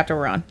that's the chapter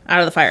we're on. Out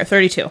of the Fire,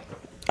 32.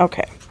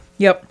 Okay.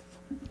 Yep.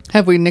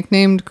 Have we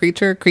nicknamed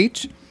Kreacher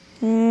Kreach?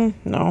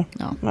 No,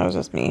 that was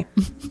just me.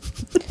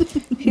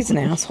 He's an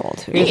asshole,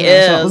 too. He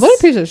is. What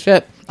a piece of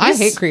shit. I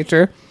hate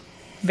Kreacher.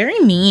 Very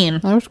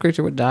mean. I wish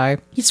Kreacher would die.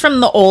 He's from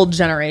the old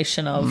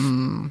generation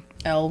of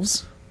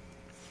elves.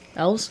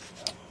 Elves?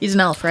 He's an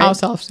elf, right?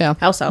 House elves, yeah.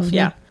 House elf,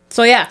 yeah.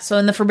 So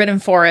in the Forbidden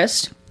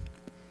Forest,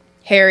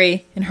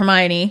 Harry and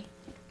Hermione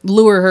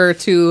lure her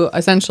to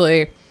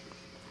essentially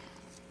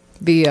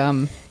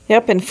the...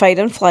 Yep, in Fight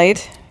and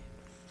Flight.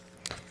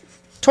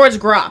 Towards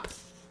Grop.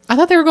 I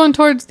thought they were going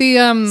towards the...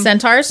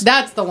 Centaurs?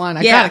 That's the one.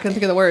 I couldn't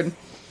think of the word.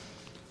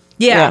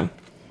 Yeah.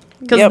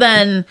 Because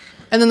then...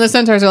 And then the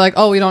centaurs are like,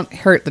 oh, we don't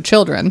hurt the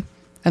children.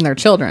 and their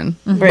children.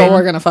 But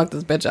we're going to fuck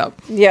this bitch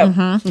up.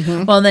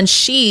 Yep. Well, then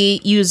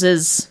she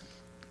uses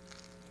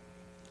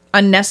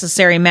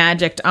unnecessary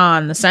magic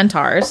on the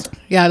centaurs.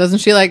 Yeah, doesn't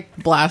she like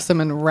blast them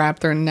and wrap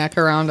their neck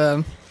around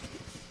a...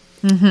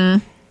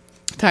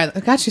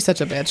 God, she's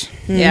such a bitch.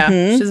 Yeah,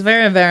 she's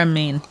very, very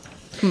mean.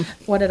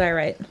 What did I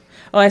write?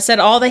 Oh, I said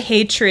all the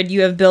hatred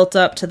you have built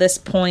up to this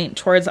point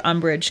towards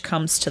Umbridge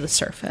comes to the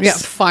surface. Yeah,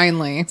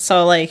 finally.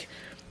 So, like,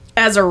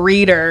 as a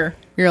reader,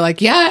 You're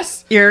like,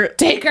 yes, you're...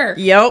 take her.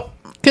 Yep.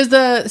 Because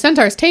the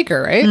centaurs take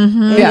her, right?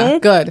 Yeah,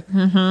 good.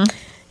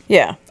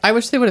 Yeah. I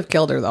wish they would have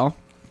killed her, though.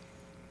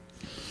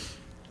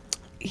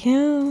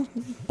 Yeah,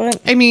 but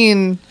I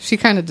mean, she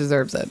kind of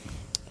deserves it.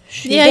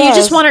 Yeah, you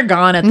just want her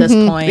gone at this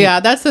point. Yeah,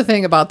 that's the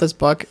thing about this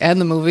book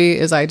and the movie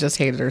is I just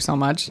hated her so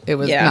much. It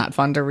was not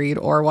fun to read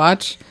or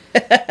watch.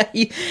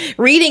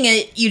 Reading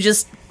it, you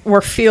just were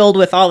filled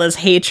with all this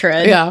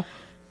hatred. Yeah.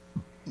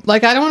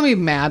 Like, I don't want to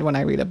be mad when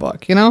I read a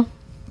book, you know?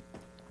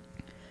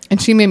 And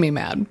she made me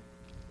mad.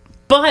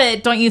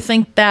 But don't you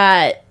think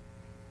that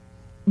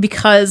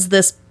because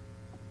this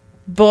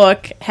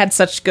book had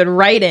such good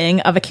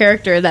writing of a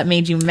character that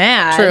made you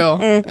mad... True.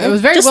 It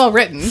was very Just well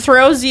written.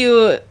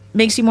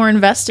 Makes you more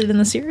invested in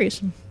the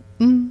series.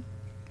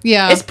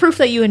 Yeah. It's proof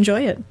that you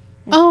enjoy it.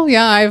 Oh,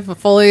 yeah, I've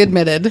fully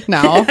admitted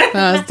now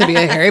to be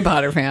a Harry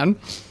Potter fan.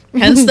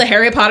 Hence the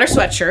Harry Potter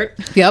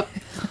sweatshirt. Yep.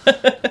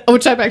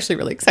 Which I'm actually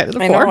really excited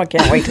for. I know, I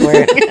can't wait to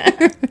wear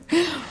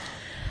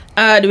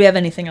it. Do we have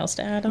anything else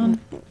to add on?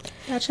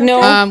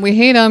 No. We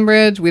hate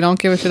Umbridge. We don't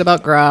give a shit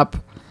about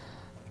Grop.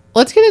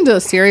 Let's get into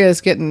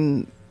Sirius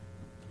getting...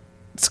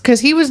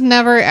 Because he was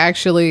never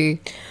actually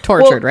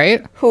tortured,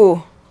 right?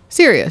 Who?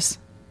 Sirius.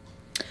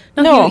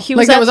 No, he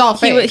was like that was all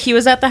fake. He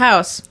was at the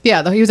house.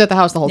 Yeah, he was at the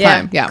house the whole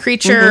time. Yeah.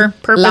 Creature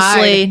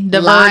purposely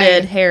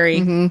diverted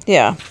Harry.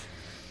 Yeah.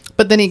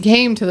 But then he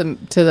came to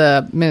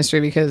the ministry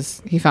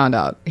because he found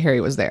out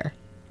Harry was there.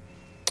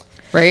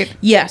 Right?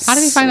 Yes. How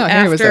did he find out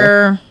Harry was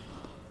there?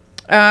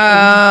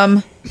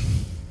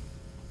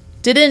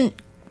 Didn't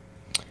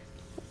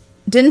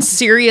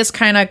Sirius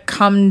kind of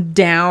come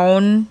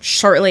down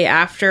shortly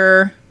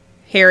after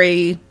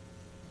Harry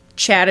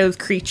chatted with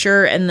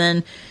Creature, and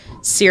then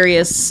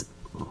Sirius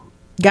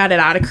got it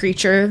out of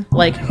Creature?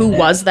 Like, who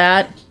was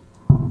that?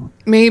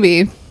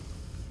 Maybe.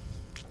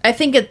 I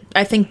think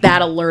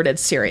that alerted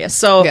Sirius.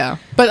 So Yeah.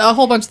 But a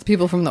whole bunch of the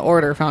people from the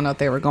Order found out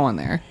they were going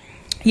there.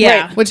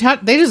 yeah. Right. Which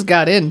they just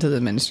got into the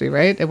ministry,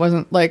 right? It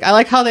wasn't like... I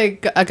like how they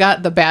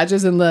got the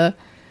badges in the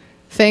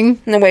thing.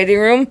 In the waiting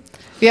room?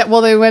 Yeah,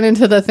 well, they went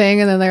into the thing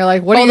and then they're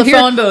like, "What are you the here?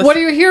 phone booth. What are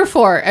you here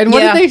for?" And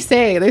what Yeah. did they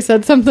say? They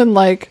said something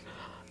like,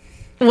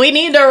 We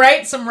need to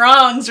right some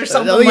wrongs or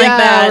something "Oh like yeah,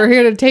 that. we're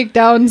here to take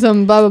down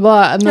some blah blah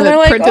blah," and then And they're it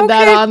like, printed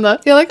that "Okay." on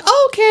the. You're like,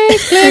 "Okay,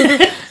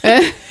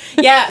 click."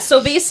 Yeah,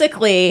 so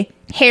basically,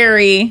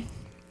 Harry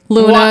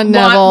Luna,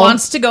 Neville.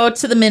 wants to go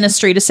to the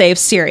ministry to save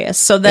Sirius.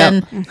 So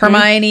then Yep.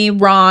 Hermione,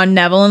 Ron,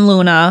 Neville, and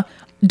Luna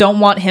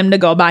don't want him to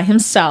go by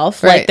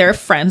himself. Right. Like, they're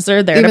friends.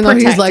 They're there Even to though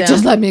protect he's like, him.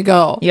 "Just let me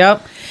go."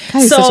 Yep.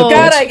 he's such a So bitch.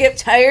 God, I get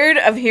tired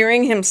of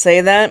hearing him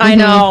say that. I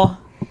know.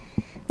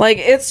 Like,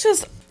 it's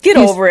just, get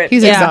over it.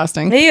 He's Yeah.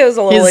 exhausting. He is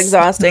a little It's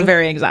exhausting.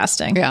 Very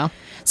exhausting. Yeah.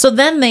 So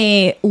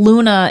then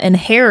Luna and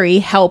Harry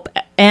help,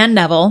 and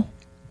Neville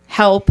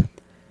help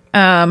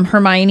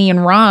Hermione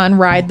and Ron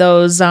ride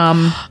those.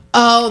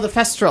 Oh, the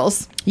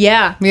Festrals.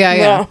 Yeah. Yeah,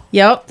 yeah.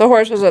 Yep. The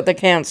horses that they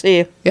can't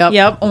see. Yep.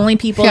 Yep. Only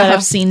people Yeah. that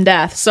have seen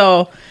death.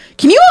 So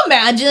can you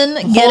imagine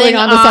getting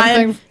onto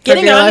something getting for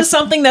onto dear life.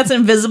 something that's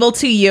invisible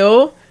to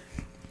you,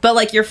 but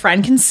like your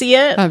friend can see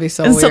it? That'd be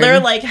so And so weird. they're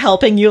like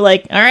helping you,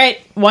 like, all right,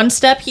 one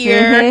step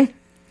here,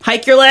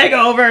 hike your leg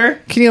over.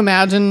 Can you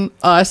imagine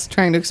us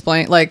trying to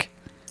explain, like,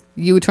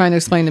 you trying to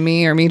explain to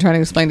me or me trying to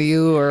explain to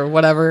you or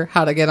whatever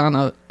how to get on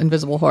an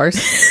invisible horse?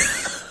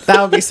 That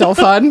would be so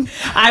fun.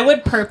 I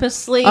would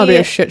purposely. That'll be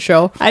a shit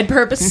show. I'd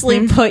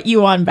purposely put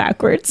you on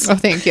backwards. Oh,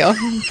 thank you.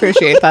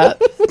 Appreciate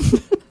that.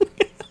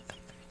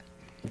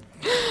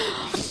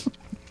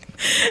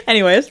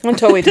 Anyways,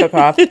 Until we took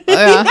off.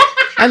 Yeah.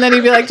 And then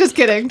he'd be like, "Just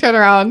kidding. Turn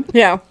around."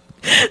 Yeah.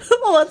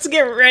 let's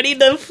get ready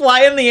to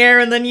fly in the air,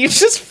 and then you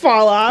just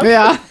fall off.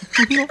 Yeah.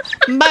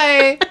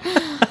 Bye.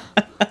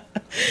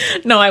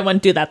 No, I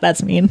wouldn't do that.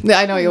 That's mean. Yeah,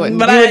 I know you wouldn't.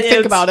 But You I would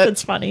think about it.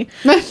 It's funny.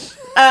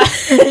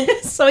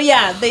 So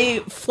yeah, they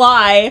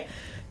fly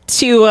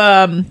to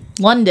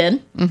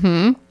London.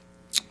 Mm-hmm.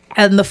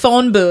 And the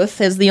phone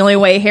booth is the only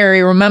way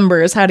Harry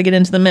remembers how to get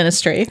into the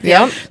ministry.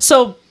 Yep.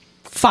 So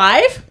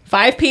five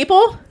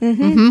people?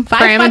 Mm-hmm. Five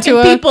Cram fucking into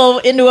a- people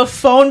into a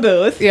phone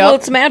booth. Yep. Well,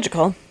 it's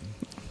magical.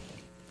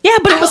 Yeah,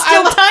 but it was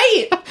still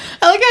I- tight.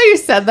 I like how you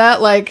said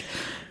that. Like,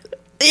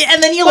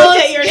 And then you well, look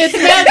at your it's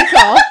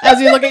magical as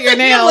you look at your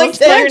nails.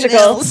 looked at your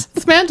nails.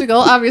 It's magical,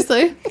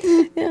 obviously.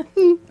 Yeah.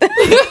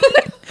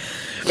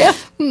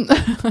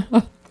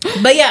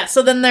 But yeah,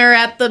 so then they're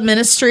at the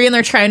ministry and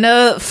they're trying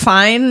to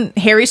find...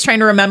 Harry's trying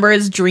to remember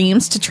his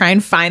dreams to try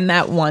and find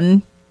that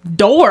one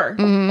door.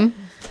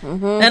 Mm-hmm.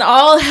 Mm-hmm. And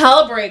all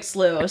hell breaks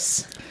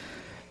loose.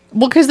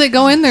 Well, because they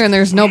go in there and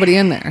there's nobody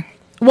in there.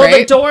 Well,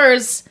 right? the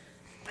doors...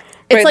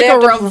 it's Right, like they a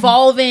have to-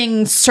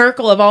 revolving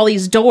circle of all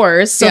these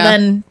doors. So Yeah.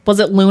 then, was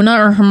it Luna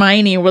or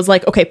Hermione was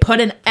like, okay, put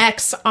an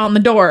X on the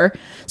door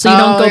so you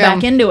don't Oh, go yeah.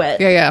 back into it.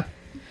 Yeah.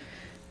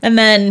 And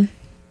then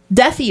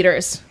Death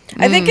Eaters.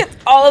 I think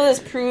all of this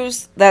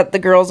proves that the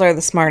girls are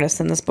the smartest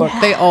in this book,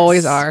 They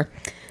always are,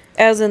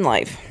 as in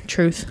life.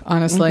 Truth.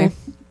 honestly.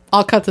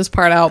 I'll cut this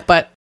part out,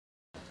 but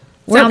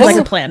Sounds like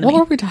a plan to what me.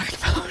 were we talking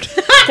about?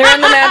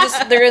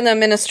 They're in the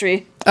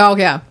ministry. Oh,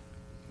 yeah.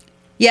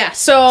 Yeah,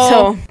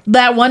 so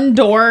that one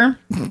door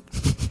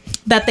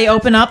that they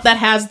open up that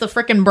has the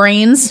freaking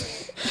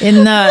brains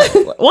in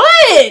the...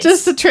 What?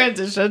 Just a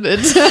transition.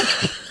 It's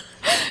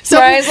So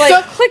I was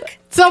like, click.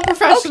 so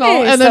professional.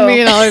 Okay, and then so- me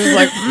and Alex was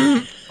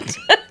like,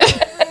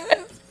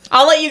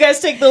 I'll let you guys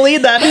take the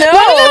lead then. No,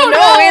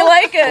 we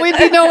like it. we'd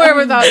be nowhere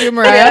without you,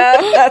 Mariah.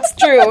 Yeah, that's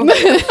true.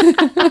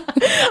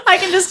 I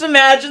can just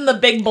imagine the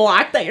big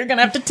block that you're going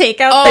to have to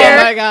take out Oh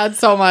there. my God,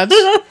 so much.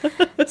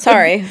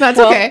 Sorry. That's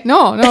Well- okay.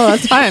 No,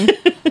 that's fine.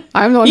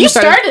 I'm the one You who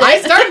started. started it.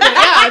 I started it.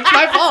 Yeah, it's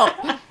my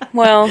fault.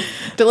 Well,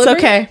 It's Delivery?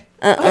 okay.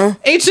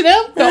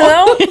 H&M?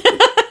 No.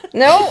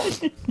 no.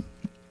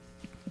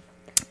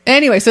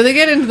 Anyway, so they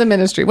get into the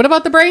ministry. What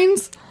about the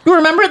brains? You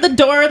remember the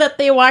door that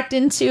they walked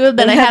into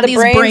that It I had the these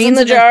brains brains in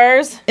the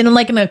jars. in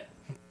like an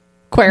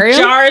Aquarium?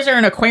 jars or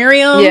an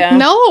aquarium? Yeah.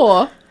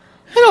 No. I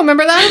don't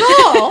remember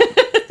that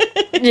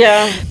at all.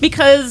 Yeah.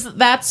 Because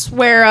that's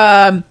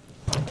where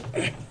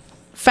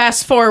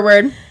fast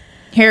forward,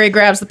 Harry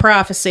grabs the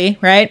prophecy,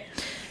 right?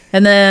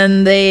 And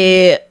then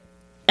they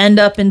end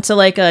up into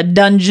like a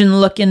dungeon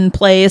looking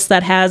place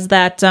that has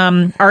that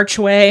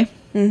archway.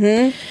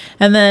 Mm-hmm.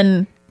 And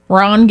then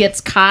Ron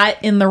gets caught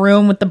in the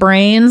room with the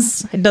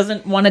brains. He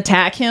doesn't want to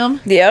attack him.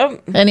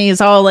 Yep. And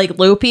he's all like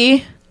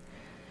loopy.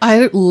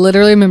 I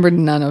literally remember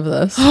none of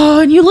this.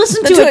 Oh, and you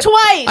listened to To it it-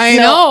 twice. I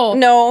know.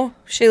 No,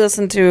 she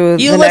listened to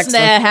You the listened next to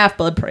one.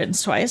 Half-Blood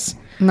Prince twice.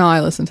 No, I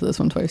listened to this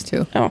one twice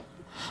too. Oh.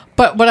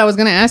 But what I was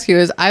going to ask you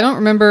is, I don't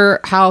remember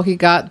how he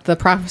got the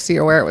prophecy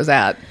or where it was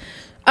at.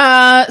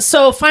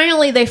 So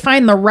finally they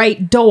find the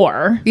right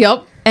door.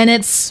 Yep. And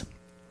it's...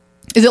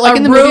 Is it like A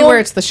in the movie room- where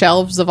it's the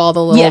shelves of all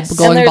the little Yes.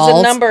 glowing And there's balls?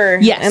 a number.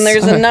 Yes. And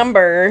there's Okay. a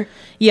number.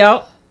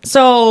 Yep.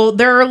 So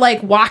they're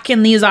like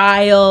walking these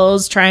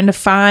aisles trying to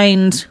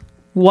find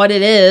what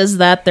it is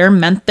that they're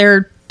meant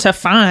there to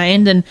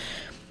find. And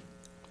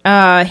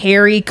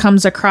Harry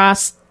comes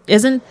across,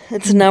 It's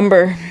a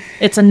number.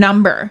 it's a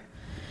number.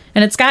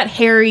 And it's got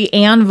Harry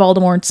and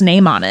Voldemort's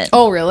name on it.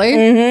 Oh, really?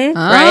 Mm-hmm.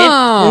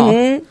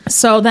 Right?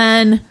 So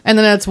then, And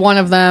then it's one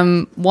of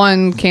them.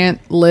 One can't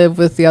live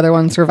with the other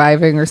one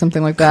surviving or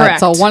something like that. Correct.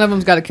 So one of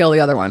them's got to kill the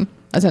other one,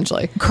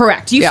 essentially.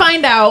 correct. You Yeah.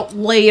 find out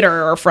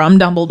later from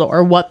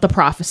Dumbledore what the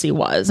prophecy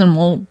was, and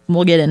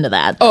we'll get into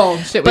that. Oh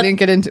shit!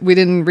 We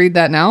didn't read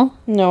that now.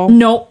 No.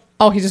 Nope.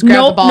 Oh, he just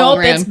grabbed the ball Nope. and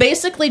ran. It's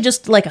basically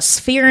just like a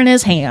sphere in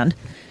his hand.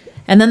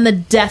 And then the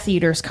Death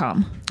Eaters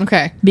come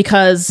Okay.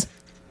 because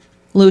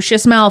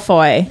Lucius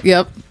Malfoy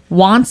Yep.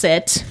 wants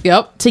it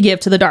Yep. to give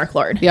to the Dark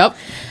Lord. Yep.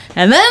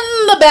 And then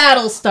the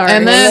battle starts.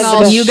 And then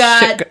all you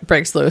got shit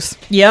breaks loose.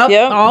 yep,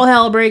 Yep. all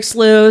hell breaks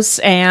loose,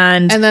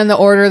 and And then the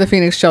Order of the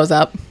Phoenix shows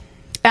up.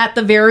 at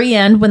the very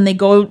end when they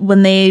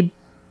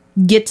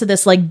get to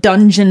this like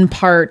dungeon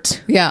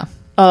part Yeah.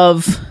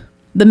 of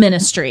the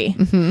ministry,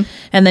 Mm-hmm.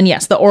 and then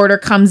yes, the Order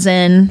comes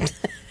in.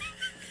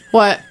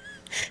 What?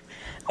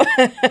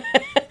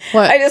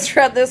 What? I just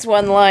read this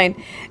one line.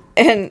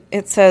 And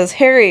it says,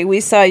 Harry, we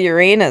saw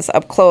Uranus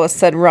up close,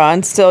 said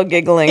Ron, still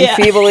giggling Yeah.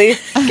 feebly.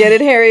 Get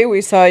it, Harry? We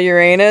saw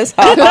Uranus.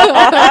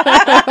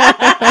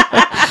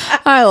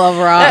 I love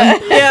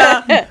Ron.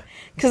 Yeah,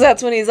 Because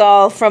that's when he's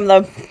all from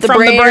the from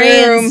brain the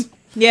brains. room.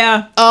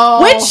 Yeah.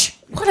 Oh. Which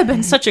would have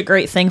been such a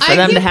great thing for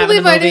them to have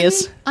in the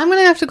movies. I'm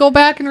gonna have to go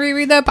back and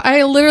reread that. But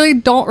I literally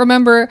don't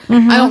remember. I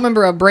don't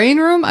remember a brain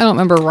room. I don't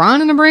remember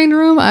Ron in a brain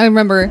room. I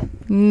remember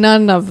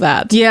none of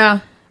that. Yeah.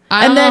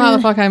 I don't And know then how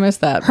the fuck I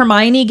missed that.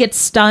 Hermione gets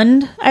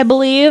stunned, I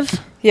believe.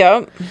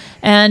 Yep.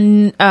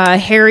 And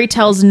Harry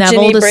tells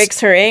Neville Ginny to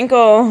breaks her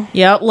ankle.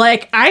 Yeah,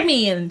 like I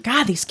mean,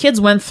 God, these kids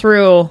went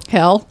through.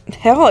 Hell.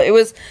 Hell, it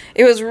was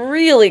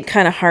really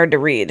kind of hard to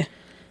read.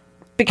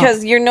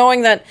 Because you're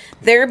knowing that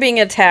they're being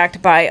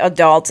attacked by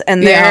adults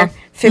and they're Yeah.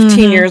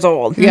 15 years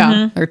old.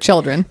 Yeah, they're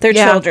children. They're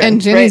Yeah. children.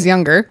 And Ginny's right?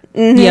 younger.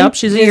 Yep,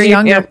 she's a year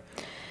younger. Yep.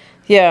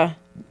 Yeah.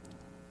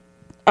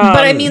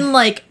 But I mean,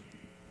 like,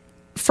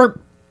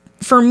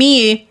 for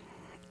me,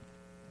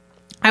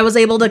 I was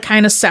able to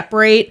kind of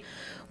separate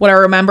what I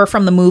remember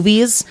from the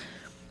movies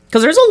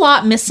because there's a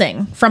lot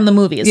missing from the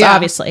movies, Yeah.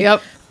 obviously.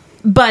 Yep.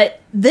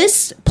 But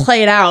this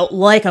played out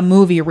like a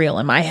movie reel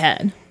in my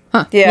head.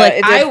 Yeah, like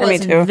it did I for me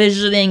was too.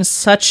 envisioning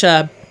such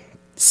a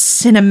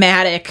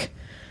cinematic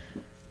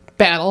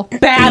Battle.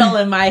 battle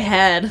in my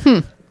head.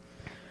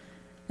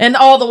 And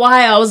all the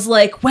while I was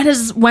like, when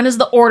is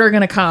the Order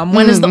gonna come?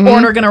 When is the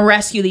Order gonna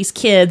rescue these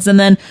kids? And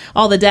then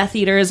all the Death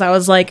Eaters, I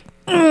was like,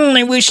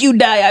 I wish you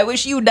die. I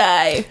wish you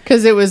die.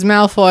 Because it was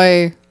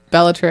Malfoy,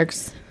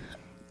 Bellatrix.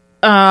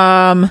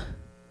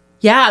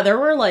 Yeah, there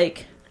were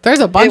like There's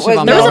a bunch It was-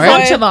 of them. there was though, a right?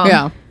 bunch of them.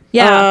 Yeah.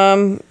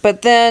 Yeah.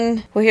 But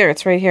then, well, here,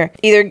 it's right here.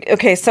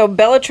 So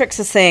Bellatrix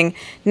is saying,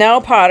 now,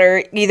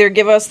 Potter, either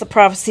give us the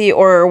prophecy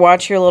or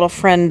watch your little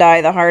friend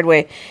die the hard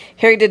way.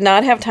 Harry did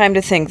not have time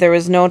to think. There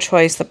was no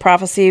choice. The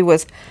prophecy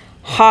was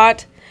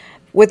hot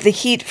with the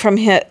heat from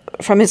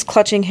his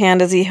clutching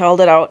hand as he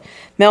held it out.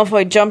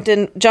 Malfoy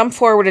jumped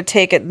forward to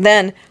take it.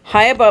 Then,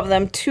 high above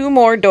them, 2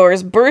 more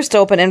doors burst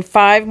open and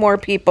 5 more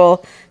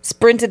people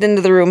sprinted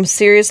into the room.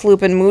 Sirius,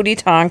 Lupin, Moody,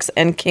 Tonks,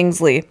 and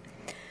Kingsley.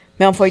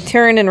 Malfoy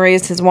turned and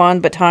raised his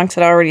wand, but Tonks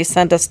had already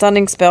sent a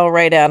stunning spell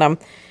right at him.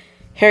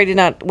 Harry did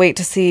not wait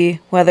to see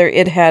whether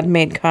it had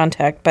made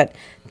contact, but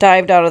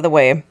dived out of the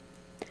way.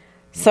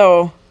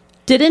 So...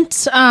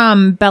 Didn't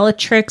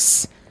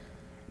Bellatrix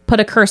put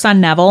a curse on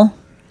Neville?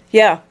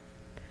 Yeah.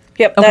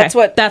 Yep, Okay.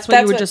 that's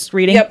what you were just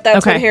reading? Yep, that's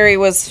Okay. what Harry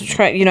was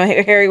trying,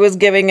 Harry was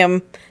giving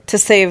him to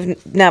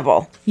save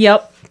Neville.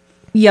 Yep.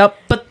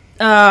 But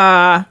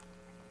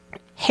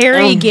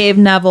Harry gave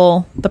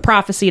Neville the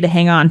prophecy to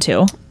hang on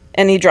to.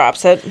 And he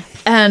drops it.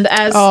 And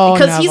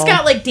because he's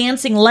got like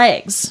dancing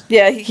legs.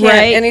 Yeah, he can't,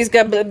 Right. and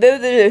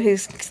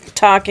he's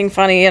talking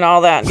funny and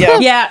all that. Yeah.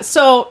 Yeah,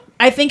 so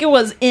I think it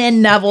was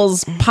in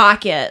Neville's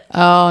pocket.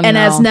 Oh, And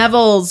no. as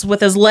Neville's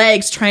with his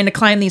legs trying to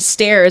climb these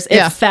stairs, it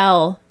Yeah.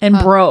 fell and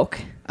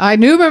broke. I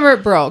knew, remember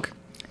it broke.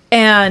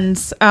 And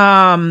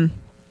I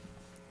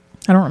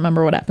don't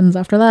remember what happens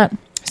after that.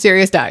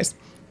 Sirius dies.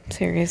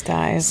 Sirius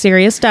dies.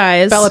 Sirius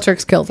dies.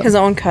 Bellatrix kills him. His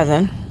own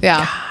cousin.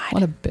 Yeah.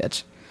 What a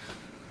bitch.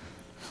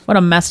 What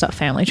a messed up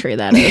family tree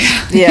that is.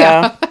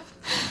 Yeah.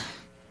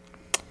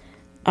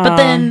 But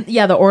then,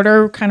 the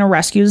Order kind of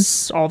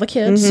rescues all the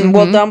kids. Mm-hmm.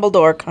 Well,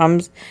 Dumbledore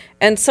comes,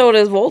 and so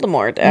does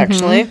Voldemort,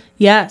 actually.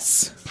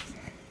 Yes.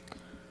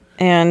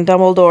 And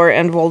Dumbledore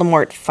and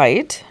Voldemort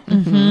fight.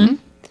 Mm-hmm.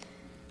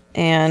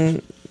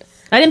 And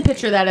I didn't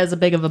picture that as a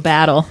big of a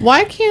battle.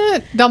 Why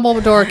can't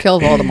Dumbledore kill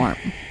Voldemort?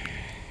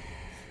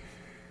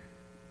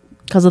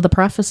 Because of the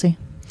prophecy.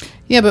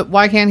 Yeah, but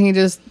why can't he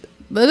just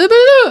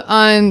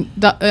on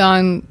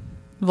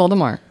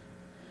Voldemort?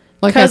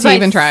 Like, has he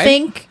even tried? I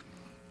think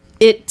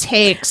it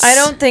takes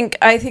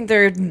I think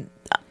they're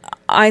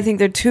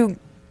too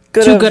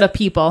good too good of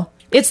people.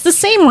 It's the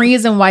same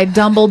reason why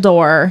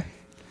Dumbledore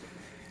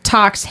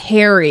talks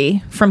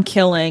Harry from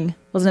killing,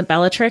 wasn't it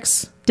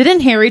Bellatrix?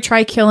 Didn't Harry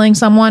try killing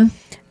someone?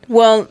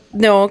 Well,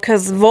 no,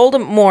 because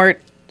Voldemort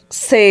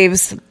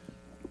saves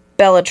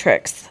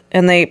Bellatrix,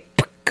 and they...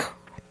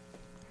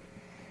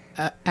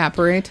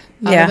 Apparate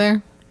out Yeah. of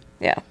there?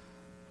 Yeah.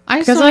 I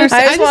just, 'Cause don't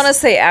understand. I just want to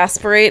say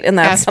aspirate, and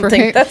that's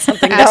something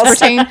else.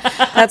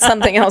 Aspartame. That's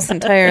something else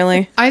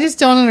entirely. I just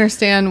don't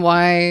understand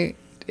why,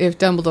 if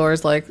Dumbledore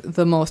is like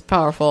the most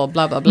powerful,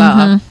 blah blah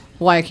blah,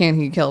 why can't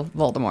he kill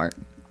Voldemort?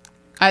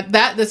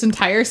 This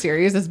entire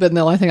series has been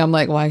the only thing I'm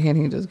like, why can't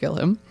he just kill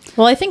him?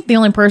 Well, I think the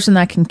only person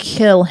that can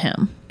kill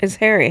him It's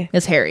Harry.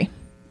 is Harry.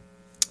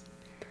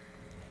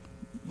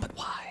 But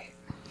why?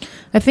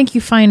 I think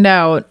you find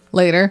out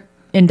Later.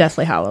 in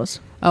Deathly Hallows.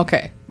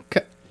 Okay.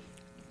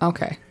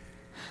 Okay.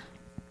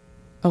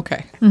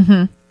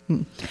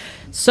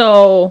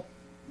 So,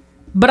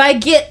 but I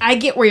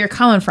get where you're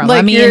coming from. Like,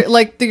 I mean, you're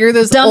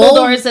this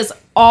Dumbledore is old, this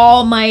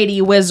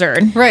almighty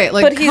wizard. right?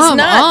 Like, But he's come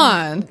not-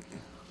 on.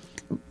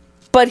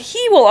 But he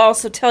will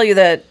also tell you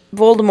that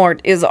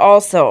Voldemort is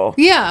also...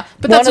 Yeah,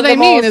 but One that's of what I the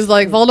mean. most- Is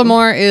like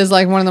Voldemort is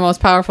like one of the most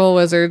powerful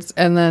wizards,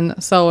 and then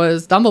so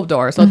is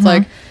Dumbledore. So it's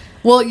like,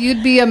 well,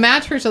 you'd be a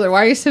match for each other.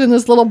 Why are you sending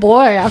this little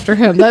boy after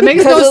him? That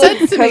makes no sense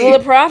to Because me. of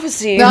the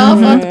prophecy. No,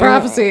 fuck the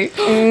prophecy.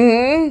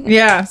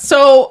 Yeah.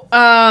 So,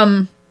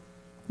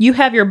 you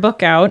have your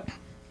book out.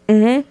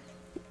 Mm-hmm.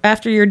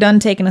 After you're done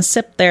taking a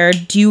sip there,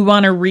 do you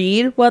want to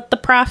read what the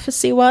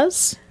prophecy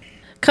was?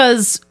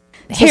 Because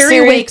Harry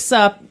Siri- wakes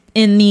up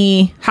in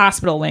the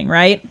hospital wing,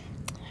 right?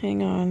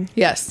 Hang on.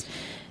 Yes.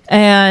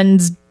 And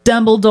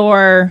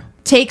Dumbledore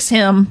takes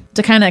him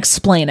to kind of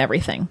explain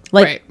everything.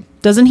 Like, Right.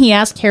 doesn't he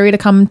ask Harry to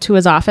come to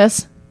his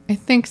office? I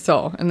think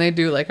so. And they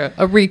do like a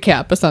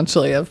recap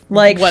essentially of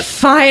Like, what.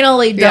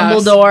 finally, Yes.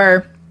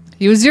 Dumbledore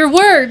Use your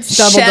words,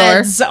 Dumbledore.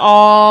 sheds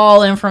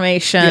all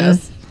information.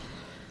 Yes.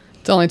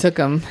 It only took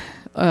him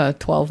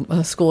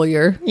 12 school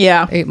year.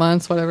 Yeah. 8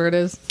 months, whatever it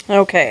is.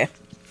 Okay.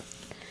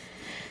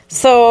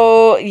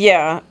 So,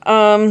 yeah.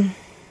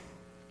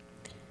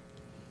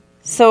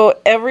 So,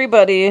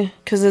 everybody...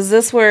 Because is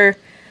this where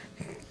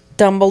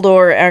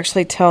Dumbledore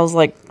actually tells,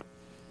 like,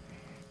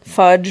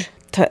 Fudge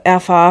to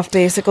F off,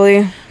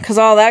 basically? Because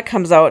all that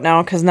comes out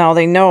now, because now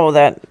they know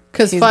that...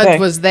 Because he's Fudge back.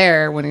 was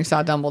there when he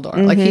saw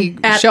Dumbledore. Like, he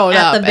showed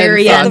at up. the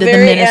very and end At of the the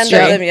very end ministry.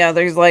 of them, yeah,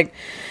 there's like...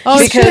 Oh,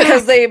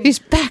 because he's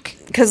back.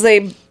 Because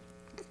they...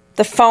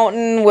 The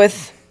fountain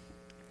with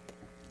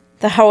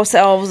the house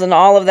elves and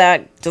all of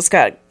that just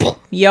got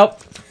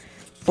Yep.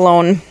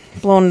 blown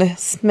to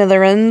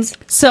smithereens.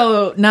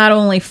 So not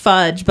only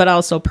Fudge, but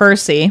also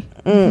Percy.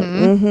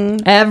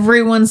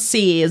 Everyone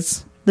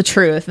sees the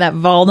truth that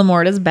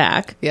Voldemort is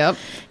back. Yep.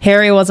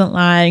 Harry wasn't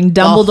lying.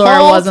 Dumbledore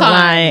whole wasn't time.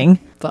 lying.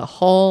 the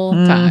whole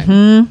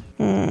time.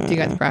 Do you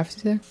got the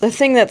prophecy there? The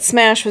thing that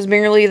smashed was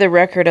merely the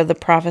record of the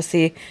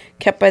prophecy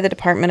kept by the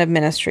Department of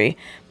Ministry.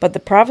 But the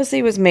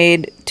prophecy was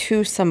made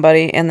to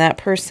somebody, and that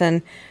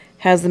person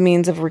has the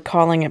means of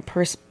recalling it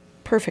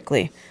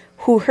perfectly.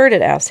 Who heard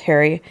it? Asked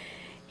Harry.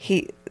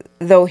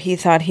 Though he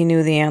thought he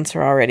knew the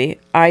answer already.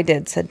 I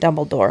did, said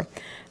Dumbledore.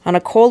 On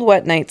a cold,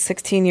 wet night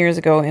 16 years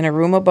ago, in a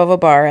room above a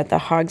bar at the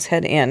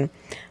Hogshead Inn,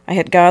 I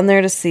had gone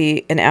there to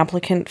see an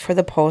applicant for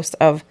the post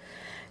of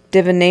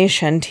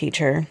divination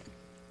teacher,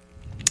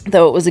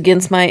 though it was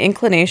against my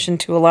inclination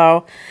to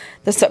allow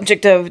the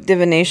subject of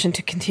divination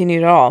to continue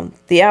at all.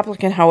 The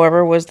applicant,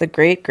 however, was the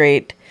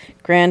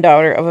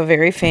great-great-granddaughter of a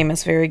very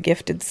famous, very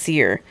gifted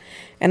seer,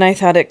 and I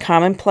thought it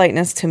common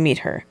politeness to meet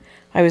her.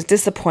 I was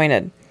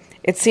disappointed.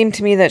 It seemed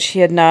to me that she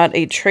had not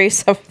a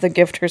trace of the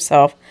gift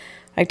herself.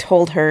 I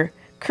told her,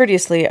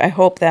 courteously, I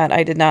hope that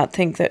I did not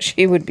think that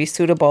she would be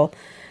suitable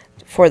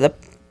for the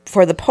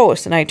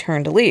post, and I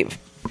turned to leave.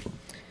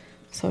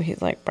 So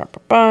he's like, bah,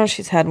 bah, bah.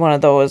 She's had one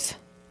of those.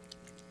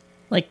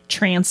 Like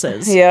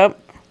trances. Yep.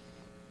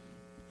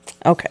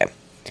 Okay.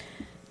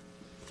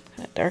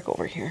 Kind of dark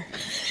over here.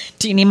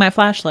 Do you need my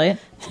flashlight?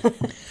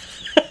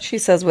 She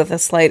says with a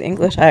slight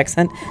English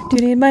accent, do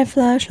you need my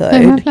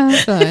flashlight? Do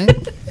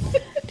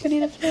you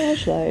need a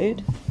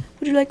flashlight?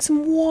 Would you like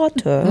some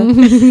water?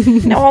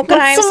 No, can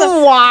I have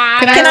some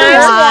water? Can I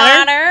have some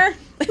water?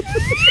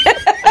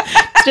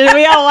 Did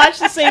we all watch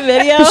the same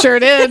video? Sure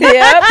did.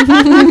 Yep.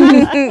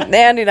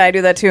 Andy and I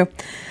do that too.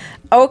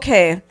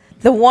 Okay.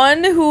 The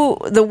one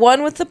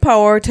with the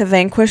power to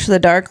vanquish the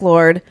Dark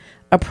Lord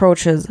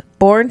approaches,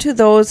 born to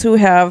those who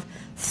have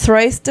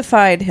thrice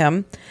defied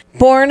him,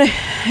 born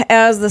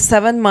as the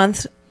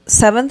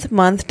seventh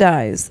month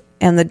dies,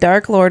 and the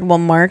Dark Lord will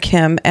mark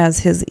him as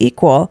his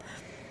equal,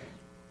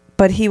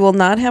 but he will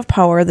not have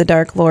power the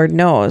Dark Lord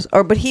knows,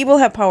 but he will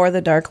have power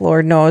the Dark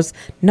Lord knows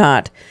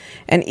not,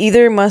 and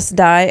either must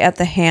die at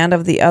the hand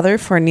of the other,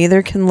 for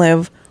neither can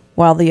live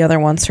while the other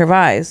one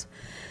survives.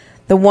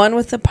 The one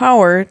with the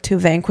power to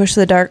vanquish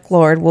the Dark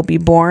Lord will be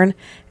born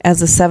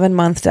as the 7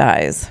 month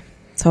dies.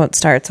 So it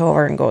starts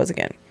over and goes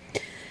again.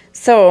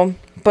 So,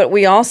 but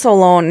we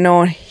also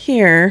know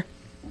here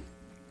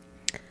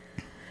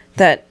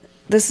that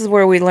this is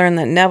where we learn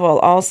that Neville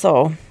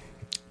also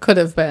could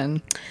have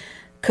been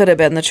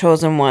the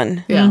chosen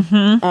one. Yeah.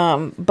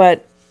 Mm-hmm.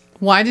 But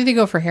why did he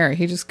go for Harry?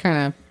 He just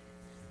kind of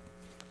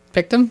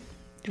picked him?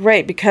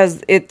 Right,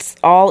 because it's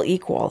all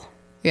equal.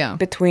 Yeah.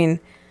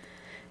 Between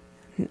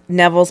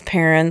Neville's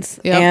parents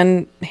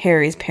and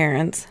Harry's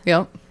parents.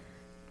 Yep.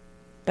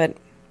 But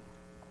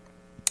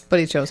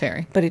he chose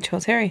Harry.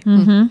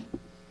 Mm-hmm.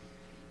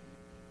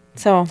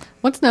 So,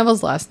 what's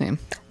Neville's last name?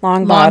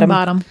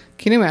 Longbottom.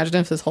 Can you imagine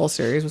if this whole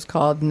series was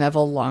called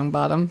Neville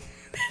Longbottom?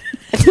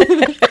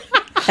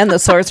 And the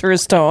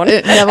Sorcerer's Stone.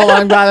 Neville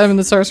Longbottom and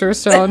the Sorcerer's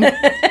Stone.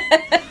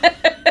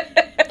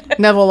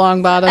 Neville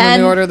Longbottom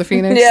and the Order of the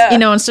Phoenix. Yeah. You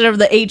know, instead of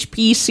the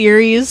HP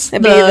series,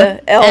 it'd be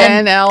the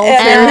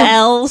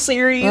NL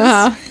series.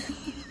 Uh-huh.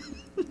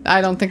 I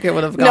don't think it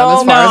would have gone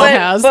as far as it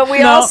has. But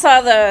we all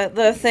saw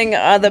the thing,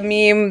 the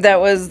meme that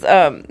was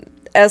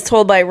as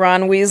told by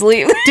Ron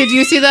Weasley. Did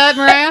you see that,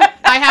 Mariah?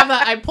 I have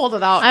that. I pulled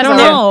it out. I don't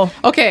know.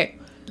 Okay.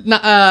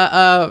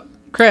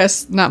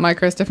 Chris, not my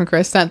Chris, different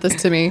Chris, sent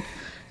this to me.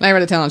 And I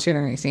read it down and she had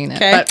already seen it.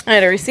 Okay. But I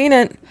had already seen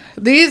it.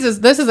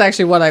 This is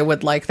actually what I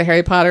would like the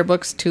Harry Potter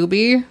books to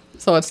be.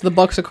 So it's the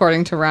books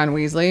according to Ron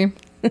Weasley.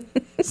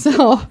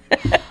 So,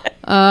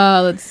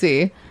 let's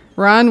see.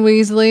 Ron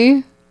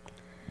Weasley.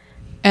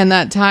 And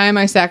that time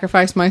I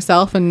sacrificed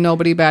myself and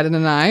nobody batted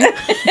an eye.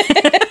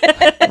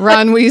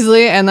 Ron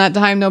Weasley. And that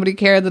time nobody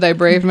cared that I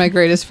braved my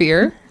greatest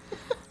fear.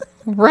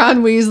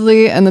 Ron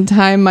Weasley. And the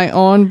time my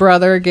own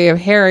brother gave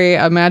Harry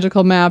a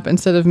magical map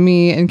instead of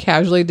me and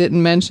casually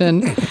didn't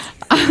mention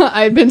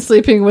I'd been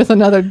sleeping with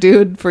another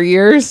dude for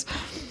years.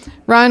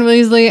 Ron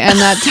Weasley. And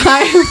that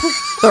time...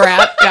 The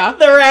rat, yeah.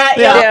 The rat,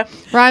 yeah.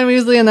 Ron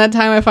Weasley, and that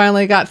time I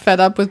finally got fed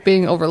up with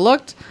being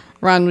overlooked.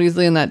 Ron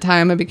Weasley, and that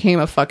time I became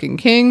a fucking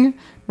king.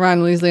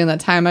 Ron Weasley, and that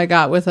time I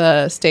got with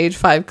a stage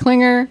 5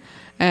 clinger.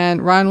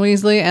 And Ron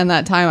Weasley, and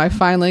that time I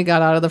finally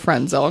got out of the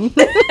friend zone.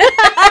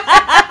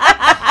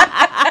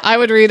 I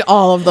would read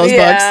all of those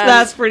books.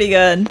 That's pretty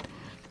good.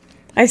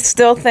 I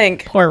still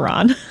think. Poor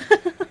Ron.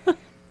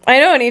 I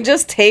know, and he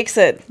just takes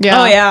it.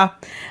 Yeah. Oh, yeah.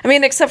 I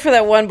mean, except for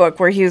that one book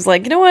where he was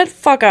like, you know what?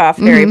 Fuck off,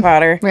 Harry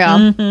Potter. Yeah.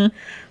 Mm-hmm.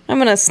 I'm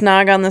going to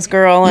snog on this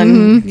girl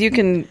and you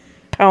can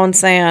pound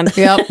sand.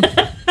 Yep.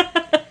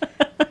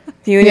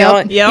 You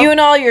and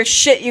all your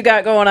shit you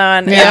got going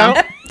on.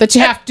 Yeah. That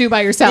you have to do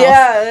by yourself.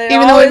 Yeah.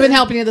 Even though we've been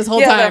helping you this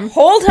whole time. The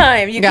whole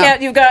time.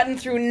 You've gotten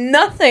through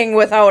nothing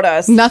without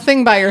us.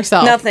 Nothing by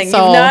yourself. Nothing.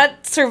 So, you've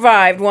not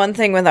survived one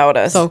thing without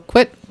us. So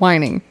quit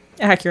whining.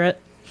 Accurate.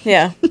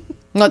 Yeah.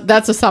 Well,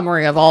 that's a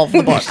summary of all of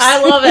the books.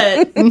 I love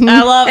it.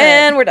 I love it.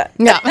 And we're done.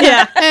 Yeah.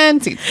 Yeah.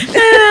 And see.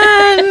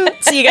 And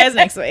see you guys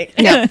next week.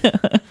 Yeah.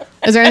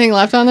 Is there anything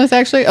left on this,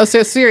 actually? Oh,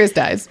 so Sirius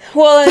dies.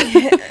 Well,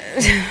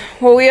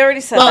 we already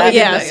said that.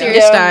 Yeah,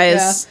 Sirius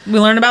dies. We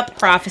learned about the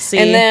prophecy.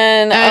 And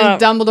then...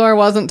 And Dumbledore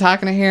wasn't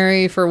talking to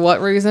Harry for what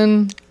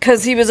reason?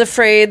 Because he was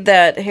afraid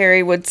that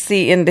Harry would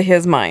see into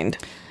his mind.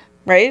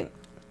 Right?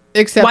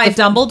 Except why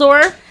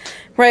Dumbledore?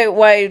 Right,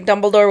 why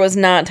Dumbledore was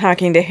not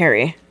talking to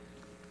Harry.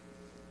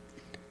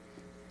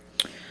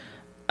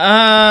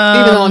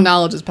 Even though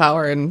knowledge is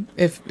power, and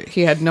if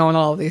he had known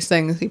all of these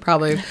things, he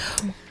probably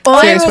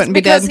Sirius wouldn't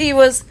be dead.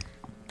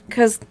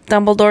 Because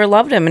Dumbledore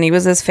loved him, and he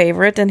was his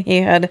favorite, and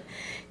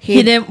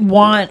he didn't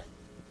want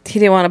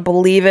to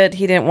believe it.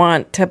 He didn't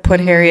want to put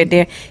Harry in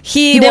danger.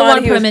 He didn't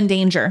want to put him in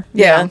danger.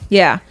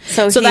 Yeah.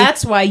 So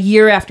that's why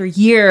year after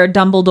year,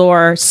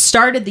 Dumbledore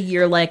started the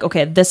year like,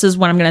 okay, this is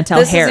what I'm going to tell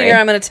Harry. This is the year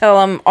I'm going to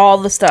tell him all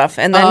the stuff,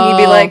 and then he'd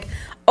be like,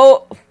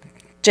 "Oh,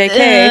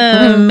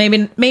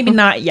 JK, maybe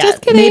not yet.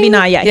 Just kidding. Maybe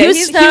not yet. Yeah, he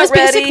was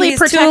basically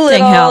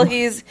protecting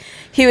him.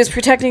 He was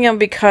protecting him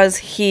because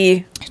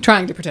he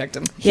trying to protect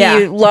him.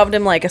 He loved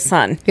him like a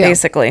son,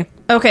 basically.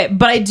 Okay,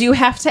 but I do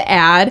have to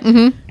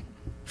add,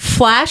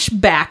 flash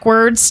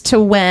backwards to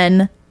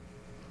when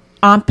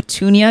Aunt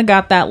Petunia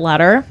got that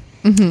letter.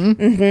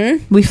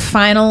 We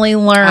finally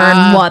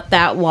learned what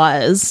that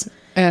was.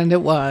 And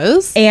it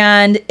was?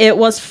 And it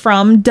was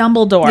from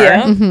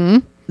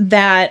Dumbledore.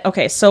 Yeah.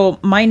 Okay, so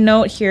my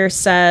note here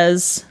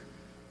says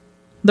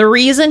the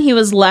reason he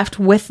was left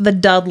with the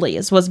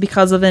Dudleys was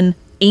because of an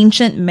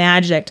ancient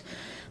magic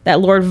that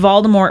Lord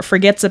Voldemort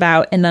forgets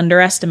about and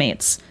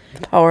underestimates.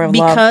 The power of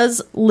because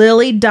love.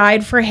 Lily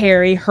died for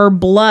Harry, her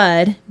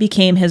blood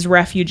became his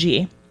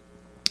refugee.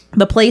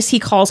 The place he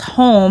calls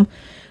home,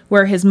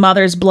 where his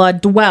mother's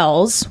blood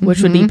dwells,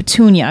 which would be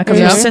Petunia, because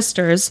they're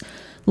sisters,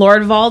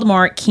 Lord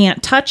Voldemort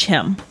can't touch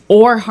him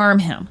or harm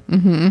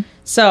him.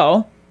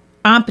 So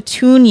Aunt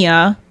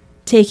Petunia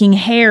taking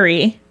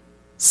Harry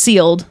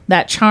sealed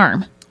that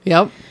charm.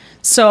 Yep.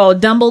 So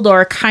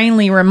Dumbledore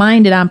kindly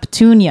reminded Aunt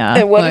Petunia.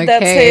 And what did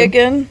that say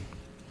again?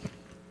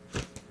 I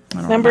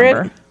don't remember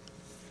it.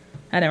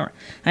 I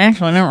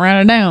actually didn't write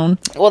it down.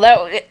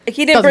 Well,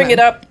 he didn't bring it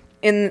up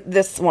in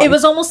this one. It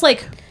was almost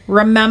like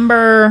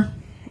remember.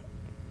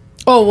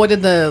 Oh, what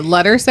did the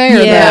letter say?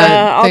 Or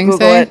I'll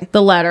Google it.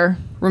 The letter.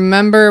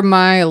 Remember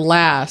my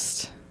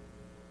last.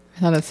 I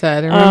thought it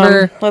said.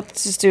 Remember.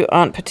 Let's just do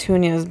Aunt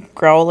Petunia's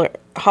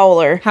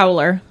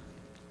howler.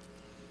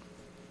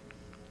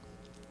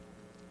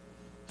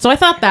 So I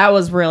thought that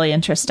was really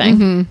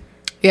interesting.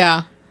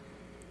 Yeah.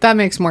 That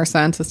makes more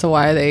sense as to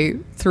why they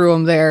threw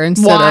him there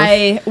instead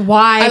of...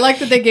 Why? I like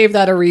that they gave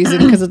that a reason,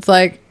 because it's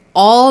like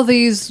all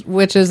these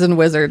witches and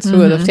wizards who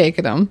would have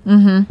taken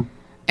him.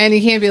 And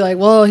you can't be like,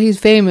 well, he's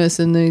famous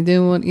and they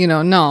didn't want...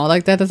 no,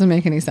 like that doesn't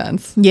make any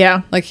sense.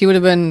 Yeah. Like he would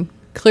have been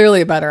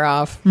clearly better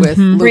off with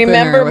Lupin.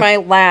 Remember my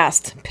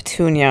last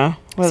Petunia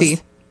was... See.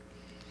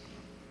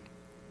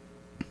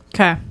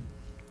 Okay.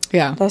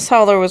 Yeah. This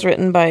howler was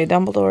written by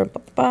Dumbledore.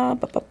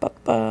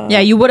 Yeah,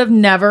 you would have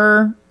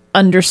never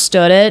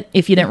understood it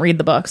if you didn't read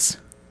the books.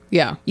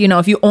 Yeah.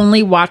 If you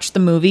only watched the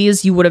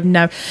movies, you would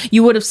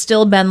have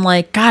still been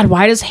like, God,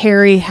 why does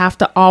Harry have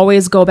to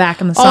always go back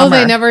in the summer? Oh,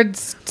 they never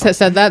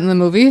said that in the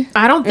movie?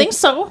 I don't think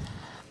so.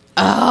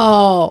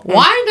 Oh,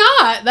 why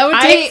not? That would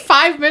take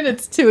 5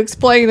 minutes to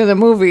explain in a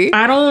movie.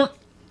 I don't...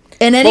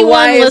 And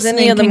anyone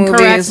listening can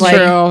correct me.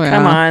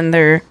 Come on,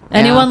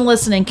 anyone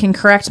listening can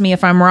correct me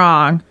if I'm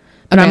wrong.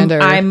 Amanda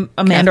I'm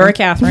Amanda or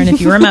Catherine,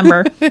 if you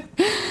remember.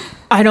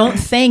 I don't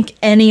think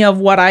any of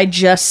what I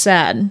just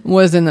said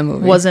was in the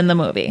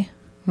movie.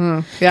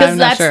 Yeah, I'm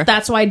not sure.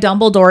 That's why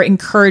Dumbledore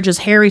encourages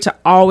Harry to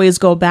always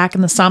go back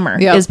in the summer.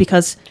 Yep. Is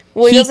because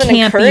he doesn't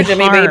can't encourage be him.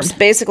 harmed. He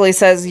basically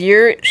says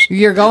you're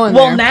going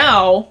there. Well,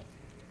 now,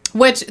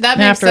 which that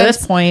makes after sense,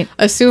 this point,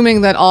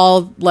 assuming that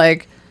all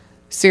like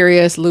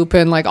Sirius,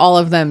 Lupin, like all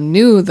of them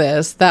knew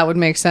this, that would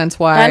make sense.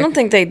 Why? I don't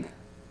think they.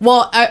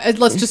 Well,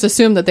 let's just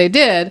assume that they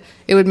did.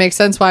 It would make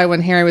sense why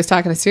when Harry was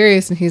talking to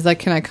Sirius and he's like,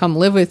 "Can I come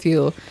live with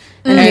you?"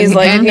 And he's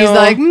like,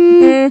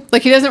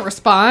 like he doesn't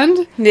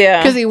respond.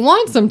 Yeah, because he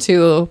wants him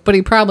to, but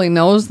he probably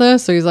knows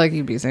this, so he's like,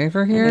 "You'd be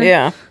safer here."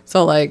 Yeah.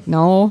 So like,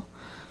 no.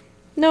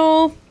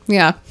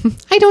 Yeah,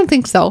 I don't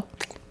think so.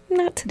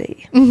 Not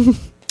today.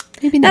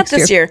 Maybe not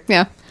this year.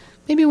 Yeah,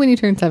 maybe when you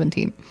turn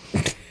 17.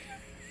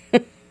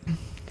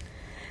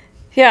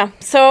 Yeah.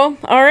 So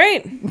all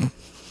right.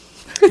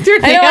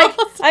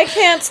 I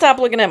can't stop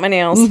looking at my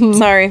nails.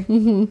 Sorry.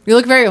 You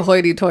look very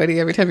hoity-toity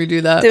every time you do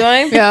that. Do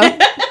I? Yeah.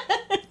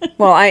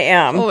 Well, I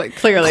am. Oh,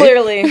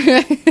 clearly.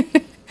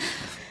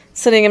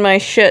 Sitting in my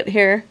shit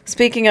here.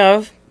 Speaking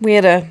of, we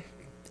had a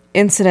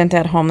incident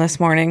at home this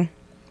morning.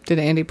 Did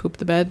Andy poop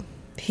the bed?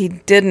 He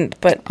didn't,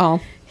 but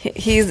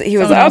he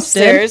was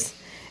upstairs,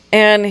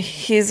 and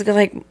he's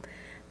like,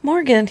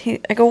 Morgan.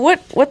 I go,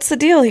 what's the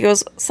deal? He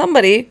goes,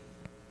 somebody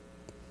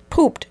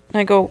pooped.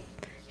 And I go,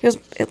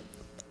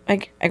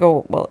 I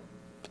go, well,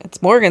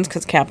 it's Morgan's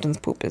because Captain's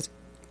poop is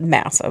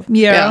massive.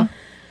 Yeah.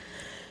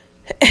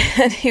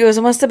 And he goes,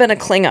 it must have been a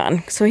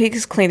Klingon. So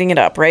he's cleaning it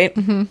up, right?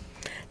 Mm-hmm.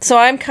 So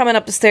I'm coming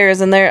up the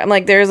stairs, and I'm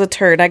like, there's a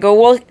turd. I go,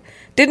 well,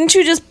 didn't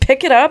you just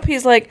pick it up?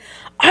 He's like,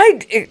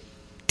 I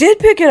did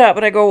pick it up.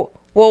 And I go,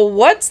 well,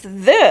 what's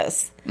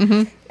this?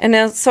 Mm-hmm. And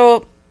then,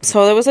 so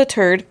there was a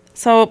turd.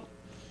 So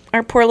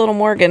our poor little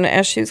Morgan,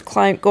 as she's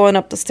going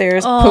up the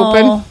stairs,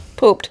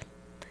 pooped.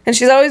 And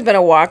she's always been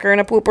a walker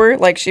and a pooper.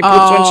 Like, she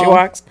poops when she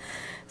walks.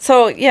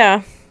 So,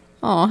 yeah.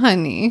 Oh,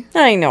 honey.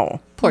 I know.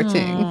 Poor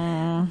thing.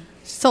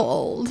 She's so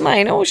old.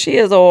 I know she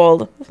is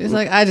old. She's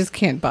like, I just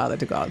can't bother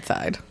to go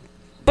outside.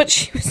 But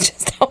she was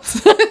just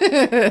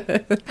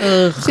outside.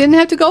 She didn't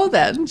have to go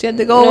then. She had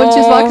to go when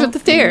she's walking up the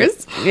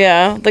stairs.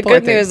 Yeah. The Poor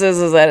good thing. news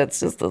is that it's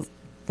just,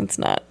 it's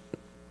not.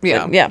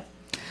 Yeah. Yeah.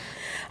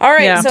 All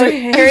right. Yeah. So,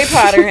 Harry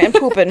Potter and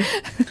pooping.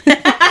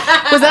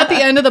 Was that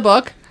the end of the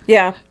book?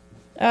 Yeah.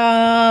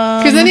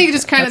 Because then he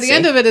just kind of, the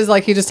end of it is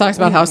like, he just talks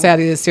about how sad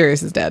he is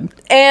Sirius is dead.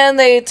 And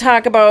they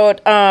talk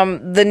about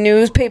the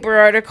newspaper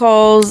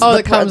articles. Oh,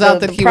 that comes out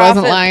that he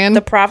wasn't lying?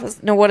 The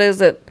prophet. No, what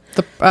is it?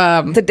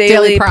 The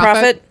Daily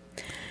Prophet.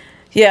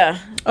 Yeah.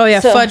 Oh, yeah.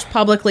 So- Fudge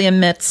publicly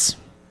admits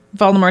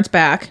Voldemort's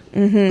back.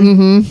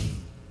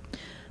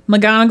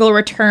 McGonagall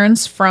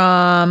returns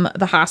from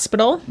the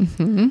hospital.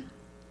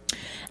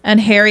 And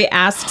Harry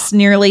asks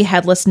nearly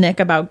headless Nick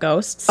about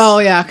ghosts. Oh,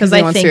 yeah, because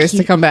he wants Sirius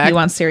to come back. He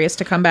wants Sirius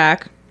to come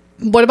back.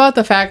 What about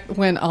the fact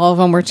when all of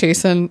them were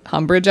chasing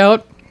Umbridge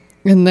out?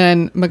 And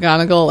then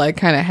McGonagall, like,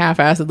 kind of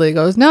half-assedly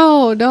goes,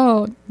 no,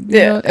 don't.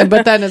 Yeah.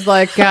 But then it's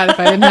like, God, if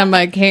I didn't have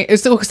my cane...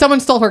 So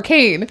someone stole her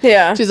cane.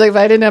 Yeah. She's like, if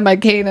I didn't have my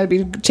cane, I'd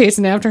be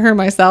chasing after her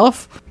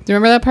myself. Do you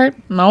remember that part?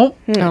 Nope.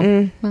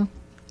 No. No.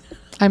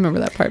 I remember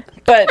that part.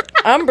 But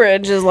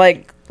Umbridge is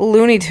like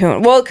Looney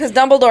Tune. Well, because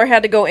Dumbledore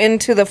had to go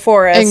into the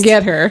forest And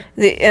get her.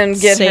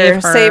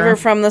 save her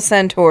from the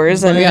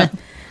centaurs,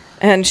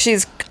 and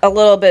she's a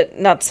little bit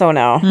nutso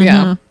now.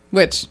 Yeah.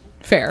 Which,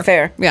 fair.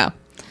 Fair. Yeah.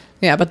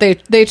 Yeah, but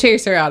they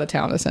chase her out of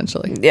town,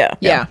 essentially. Yeah.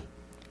 Yeah.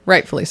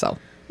 Rightfully so.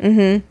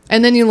 Mm-hmm.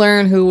 And then you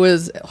learn who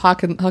was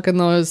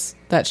hucking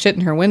that shit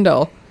in her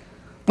window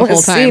the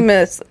whole time.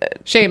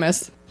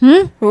 Seamus.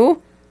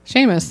 Who?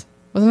 Seamus.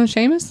 Wasn't it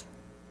Seamus?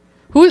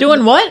 Who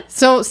Doing what?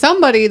 So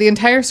somebody, the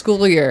entire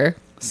school year,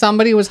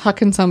 somebody was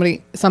hucking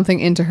something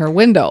into her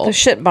window. The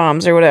shit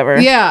bombs or whatever.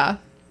 Yeah.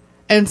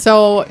 And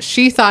so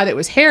she thought it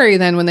was Harry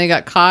then when they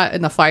got caught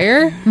in the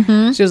fire.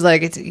 She was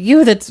like, it's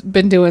you that's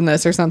been doing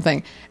this or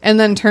something. And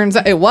then turns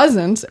out it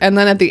wasn't. And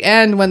then at the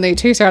end, when they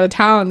chase her out of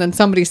town, then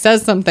somebody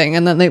says something.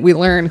 And then we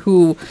learn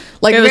who,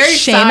 like, It was very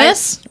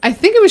Seamus? I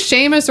think it was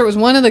Seamus, or it was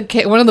one of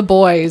the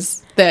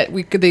boys that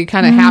they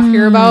kind of half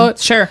hear about.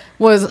 Sure.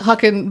 Was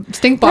hucking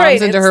stink bombs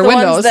Right, into it's her the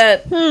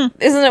windows.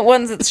 Isn't it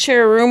ones that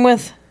share a room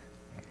with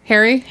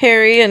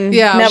Harry and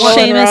Yeah, Neville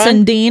Seamus Ron?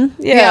 and Dean?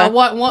 Yeah,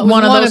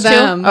 one of those two?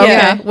 them. Okay.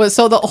 Yeah, was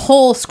so the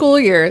whole school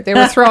year they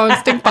were throwing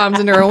stink bombs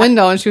into her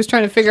window, and she was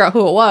trying to figure out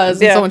who it was.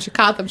 And Yeah. so when she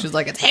caught them, she was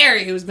like, "It's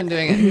Harry who's been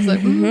doing it." He's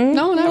like,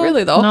 "No, not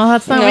really though. No,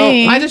 that's not No.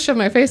 me. I just shoved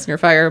my face in your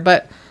fire."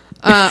 But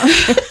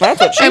That's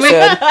what she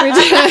said.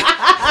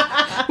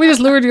 we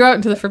just lured you out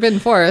into the forbidden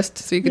forest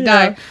so you could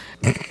die.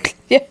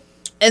 Yeah.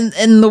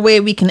 And the way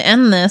we can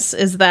end this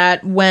is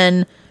that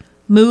when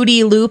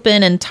Moody,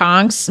 Lupin, and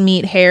Tonks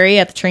meet Harry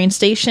at the train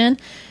station,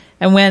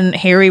 and when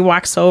Harry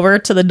walks over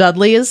to the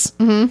Dudleys,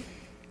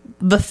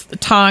 the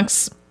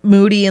Tonks,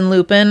 Moody, and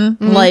Lupin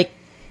like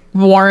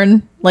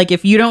warn, like,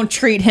 if you don't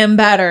treat him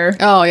better,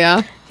 Oh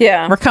yeah,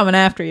 Yeah. we're coming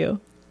after you.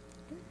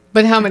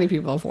 but how many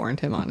people have warned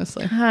him?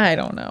 Honestly, I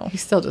don't know.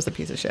 he's still just a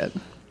piece of shit.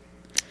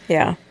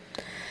 Yeah.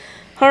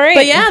 All right.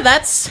 But yeah,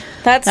 that's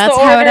That's the how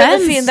order it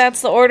of the ends.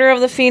 that's the Order of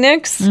the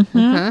Phoenix.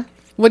 Huh?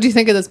 What do you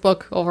think of this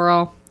book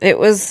overall? It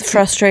was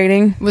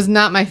frustrating. It was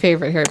not my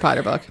favorite Harry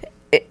Potter book.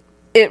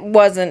 It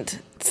wasn't.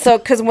 So,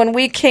 because when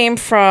we came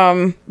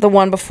from the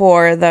one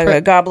before,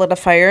 the Goblet of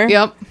Fire,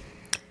 Yep.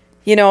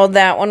 you know,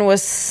 that one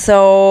was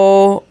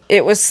so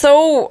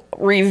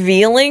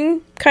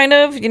revealing, kind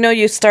of. You know,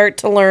 you start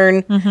to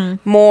learn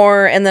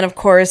more, and then, of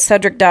course,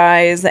 Cedric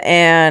dies,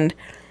 and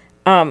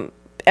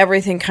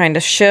everything kind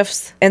of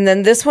shifts. And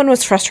then this one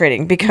was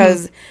frustrating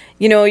because,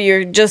 you know,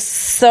 you're just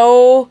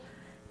so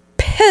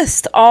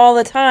pissed all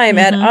the time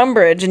at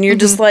Umbridge, and you're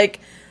just like,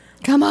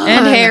 Come on.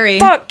 and Harry.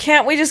 fuck,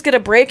 can't we just get a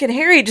break? And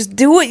Harry, just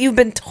do what you've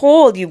been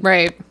told, you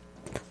Right.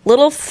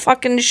 little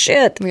fucking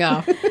shit.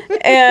 Yeah.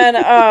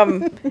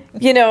 And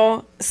you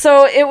know,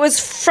 so it was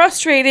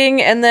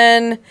frustrating, and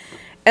then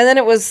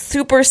it was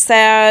super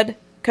sad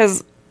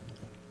because,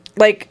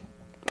 like,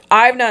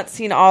 I've not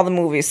seen all the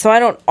movies, so I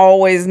don't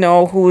always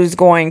know who's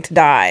going to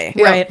die.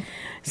 Right.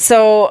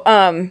 So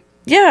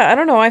yeah, I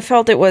don't know, I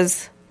felt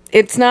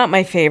it's not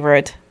my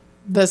favorite.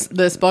 This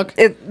book.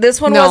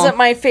 This one No. wasn't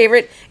my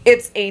favorite.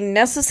 It's a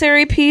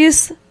necessary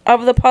piece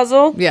of the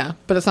puzzle. Yeah,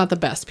 but it's not the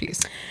best piece.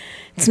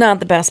 It's not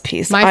the best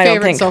piece. My I don't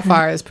favorite think. so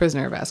far is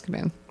Prisoner of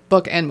Azkaban,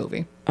 book and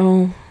movie.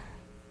 Oh,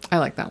 I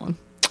like that one.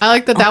 I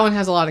like that one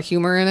has a lot of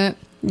humor in it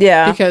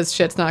yeah, because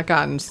shit's not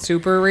gotten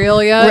super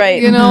real yet.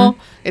 Right. You know,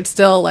 it's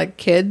still like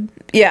kid.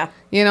 yeah,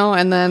 You know,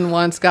 and then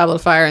once Goblet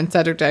of Fire and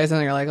Cedric dies,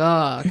 and you're like,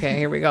 oh, okay,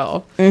 here we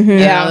go. Mm-hmm.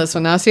 Yeah, this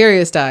one now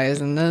Sirius dies,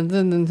 and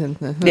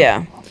then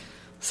yeah.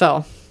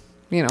 So,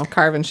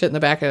 carving shit in the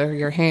back of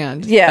your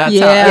hand. Yeah. That's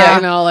Yeah.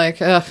 how,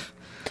 ugh.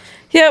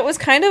 Yeah, it was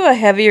kind of a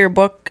heavier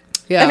book.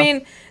 Yeah. I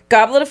mean,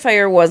 Goblet of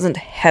Fire wasn't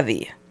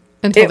heavy.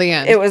 Until the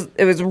end. It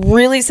was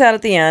really sad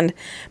at the end,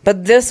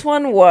 but this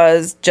one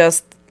was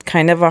just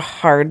kind of a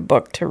hard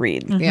book to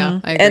read. Yeah,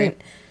 I agree.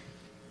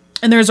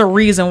 And there's a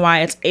reason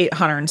why it's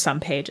 800 and some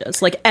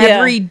pages. Like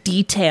every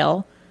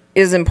detail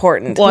Is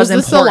important. was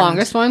this important. the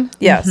longest one?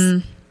 Yes.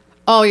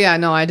 Oh, yeah.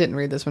 No, I didn't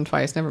read this one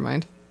twice. Never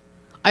mind.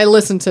 I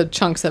listened to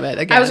chunks of it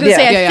again. I was going to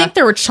say, Yeah. I think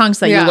there were chunks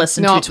that you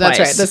listened to twice. That's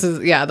right. This is,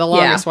 the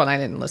longest one I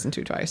didn't listen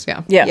to twice.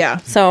 Yeah. Yeah. Yeah.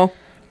 So,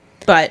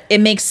 But it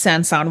makes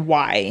sense on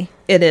why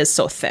it is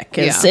so thick.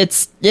 That's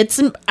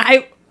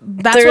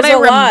there's what I a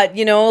lot,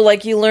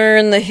 like you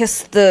learn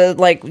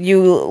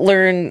you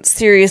learn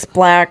Sirius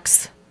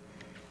Black's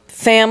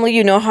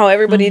family, how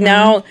everybody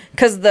now,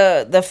 because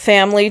the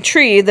family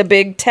tree, the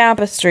big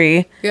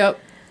tapestry, Yep.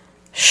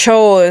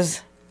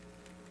 shows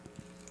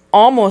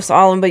almost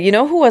all of them, but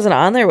who wasn't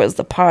on there was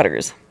the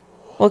Potters.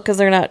 Well, because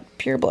they're not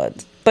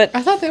purebloods. But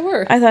I thought they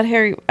were.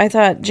 I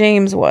thought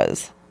James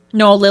was.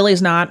 No,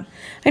 Lily's not.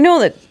 I know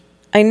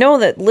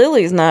that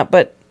Lily's not,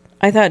 but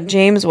I thought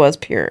James was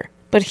pure.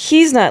 But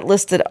he's not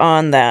listed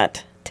on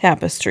that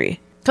tapestry.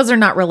 Because they're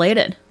not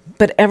related.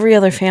 But every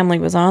other family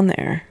was on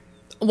there.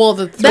 Well,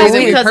 the three That's that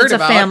we've because heard it's a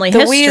about. family The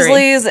history.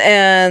 Weasleys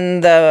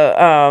and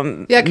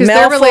the Yeah, 'cause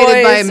they're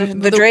related by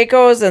the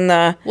Dracos and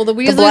the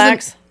Weasleys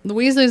Blacks. The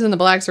Weasleys and the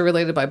Blacks are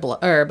related by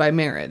by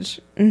marriage.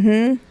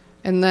 Mm-hmm.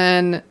 And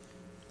then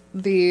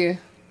the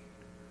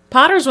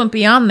Potters wouldn't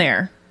be on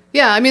there.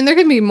 I mean, there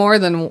can be more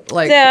than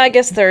Yeah, I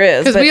guess there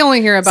is. 'Cause but- we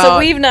only hear about- So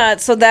we've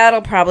not. So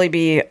that'll probably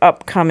be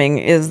upcoming.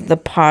 Is the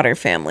Potter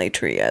family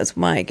tree as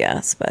my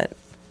guess? But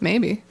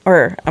maybe.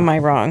 or am I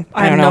wrong?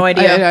 I have don't know. no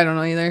idea. I don't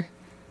know either.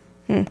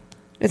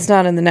 It's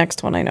not in the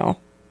next one. I know.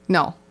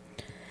 No.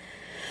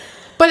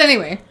 But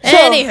anyway,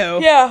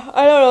 Anywho. Yeah,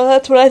 I don't know.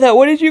 That's what I thought.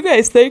 What did you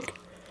guys think?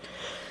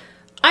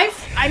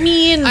 I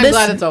mean, I'm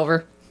glad it's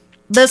over.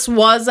 this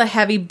was a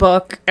heavy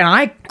book, and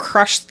I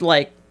crushed,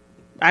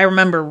 I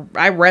remember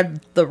I read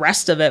the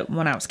rest of it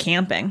when I was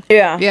camping.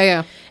 Yeah.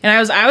 Yeah. And I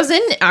was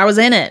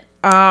in it.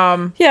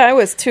 Yeah, I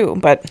was too.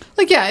 But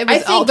Like, yeah, it was I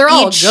think they're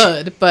all each-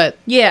 good, but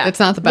Yeah. it's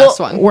not the best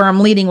Well, one. Where I'm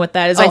leading with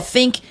that is I Oh.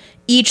 think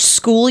each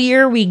school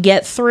year we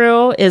get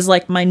through is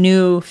my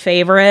new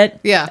favorite.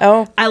 Yeah.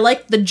 oh, I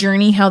like the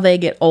journey how they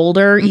get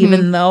older,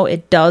 even though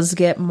it does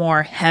get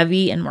more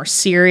heavy and more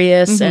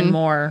serious and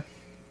more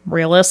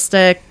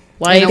realistic.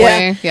 In a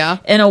way, yeah.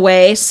 In a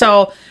way.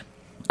 So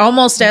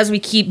almost as we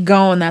keep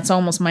going, that's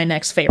almost my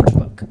next favorite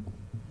book.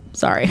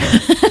 Sorry.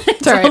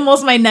 It's all right.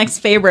 almost my next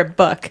favorite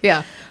book.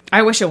 Yeah.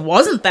 I wish it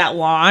wasn't that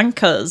long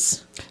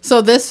because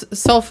So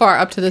so far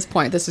up to this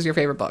point, this is your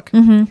favorite book.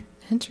 Mm-hmm.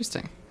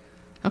 Interesting.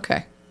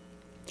 Okay.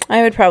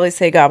 I would probably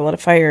say Goblet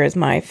of Fire is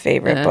my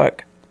favorite Yeah.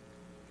 book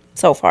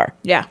so far.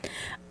 yeah.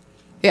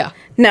 Yeah.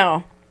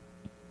 Now,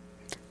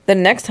 the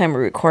next time we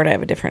record, I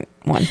have a different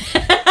one.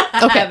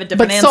 Okay. have a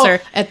different but answer.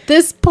 So, at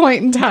this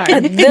point in time,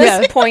 At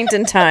this point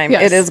in time,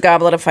 Yes. it is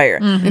Goblet of Fire.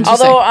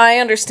 Although I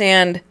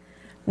understand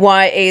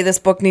why this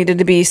book needed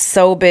to be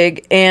so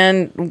big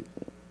and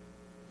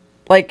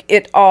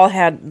it all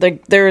had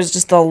there was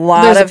just a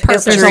lot There's a of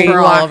purpose history. over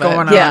all of it.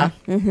 going on. Yeah.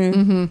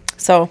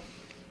 So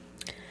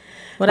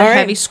What a All right.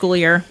 heavy school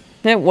year.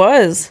 it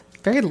was.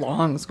 very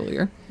long school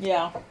year.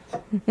 Yeah.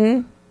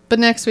 But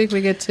next week we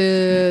get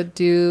to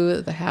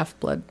do the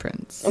Half-Blood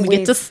Prince. We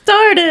get to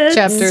start it.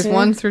 Chapters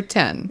 1 through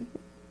 10.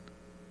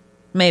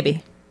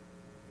 Maybe.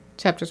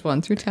 Chapters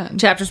 1 through 10.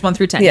 Chapters 1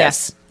 through 10.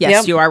 Yes. Yes.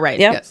 Yes, Yep. you are right.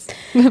 Yep. Yes.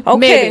 Okay.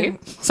 Maybe.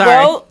 Sorry.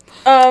 Well,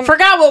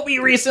 Forgot what we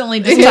recently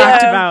just Yeah.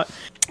 talked about.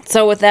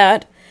 so with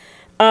that,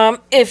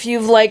 if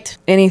you've liked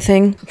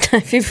anything,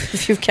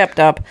 if you've kept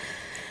up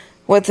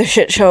with the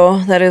shit show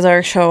that is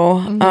our show,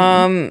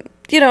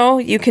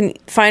 you can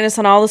find us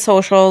on all the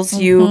socials.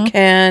 You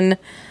can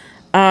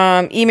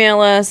email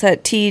us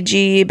at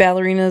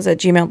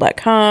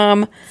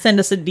tgballerinas@gmail.com. Send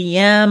us a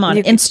DM on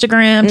You can-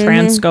 Instagram,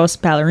 Trans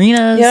Ghost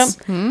Ballerinas. Yep.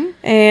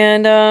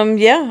 And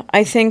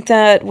I think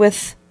that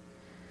with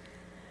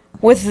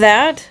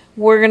that,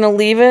 we're gonna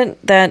leave it.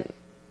 That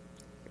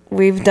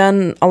we've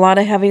done a lot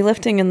of heavy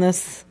lifting in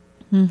this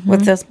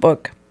with this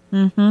book.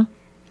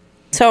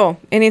 So,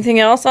 anything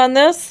else on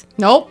this?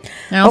 Nope.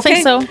 I don't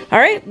think so. All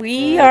right,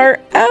 we are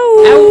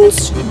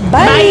out.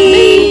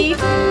 Bye.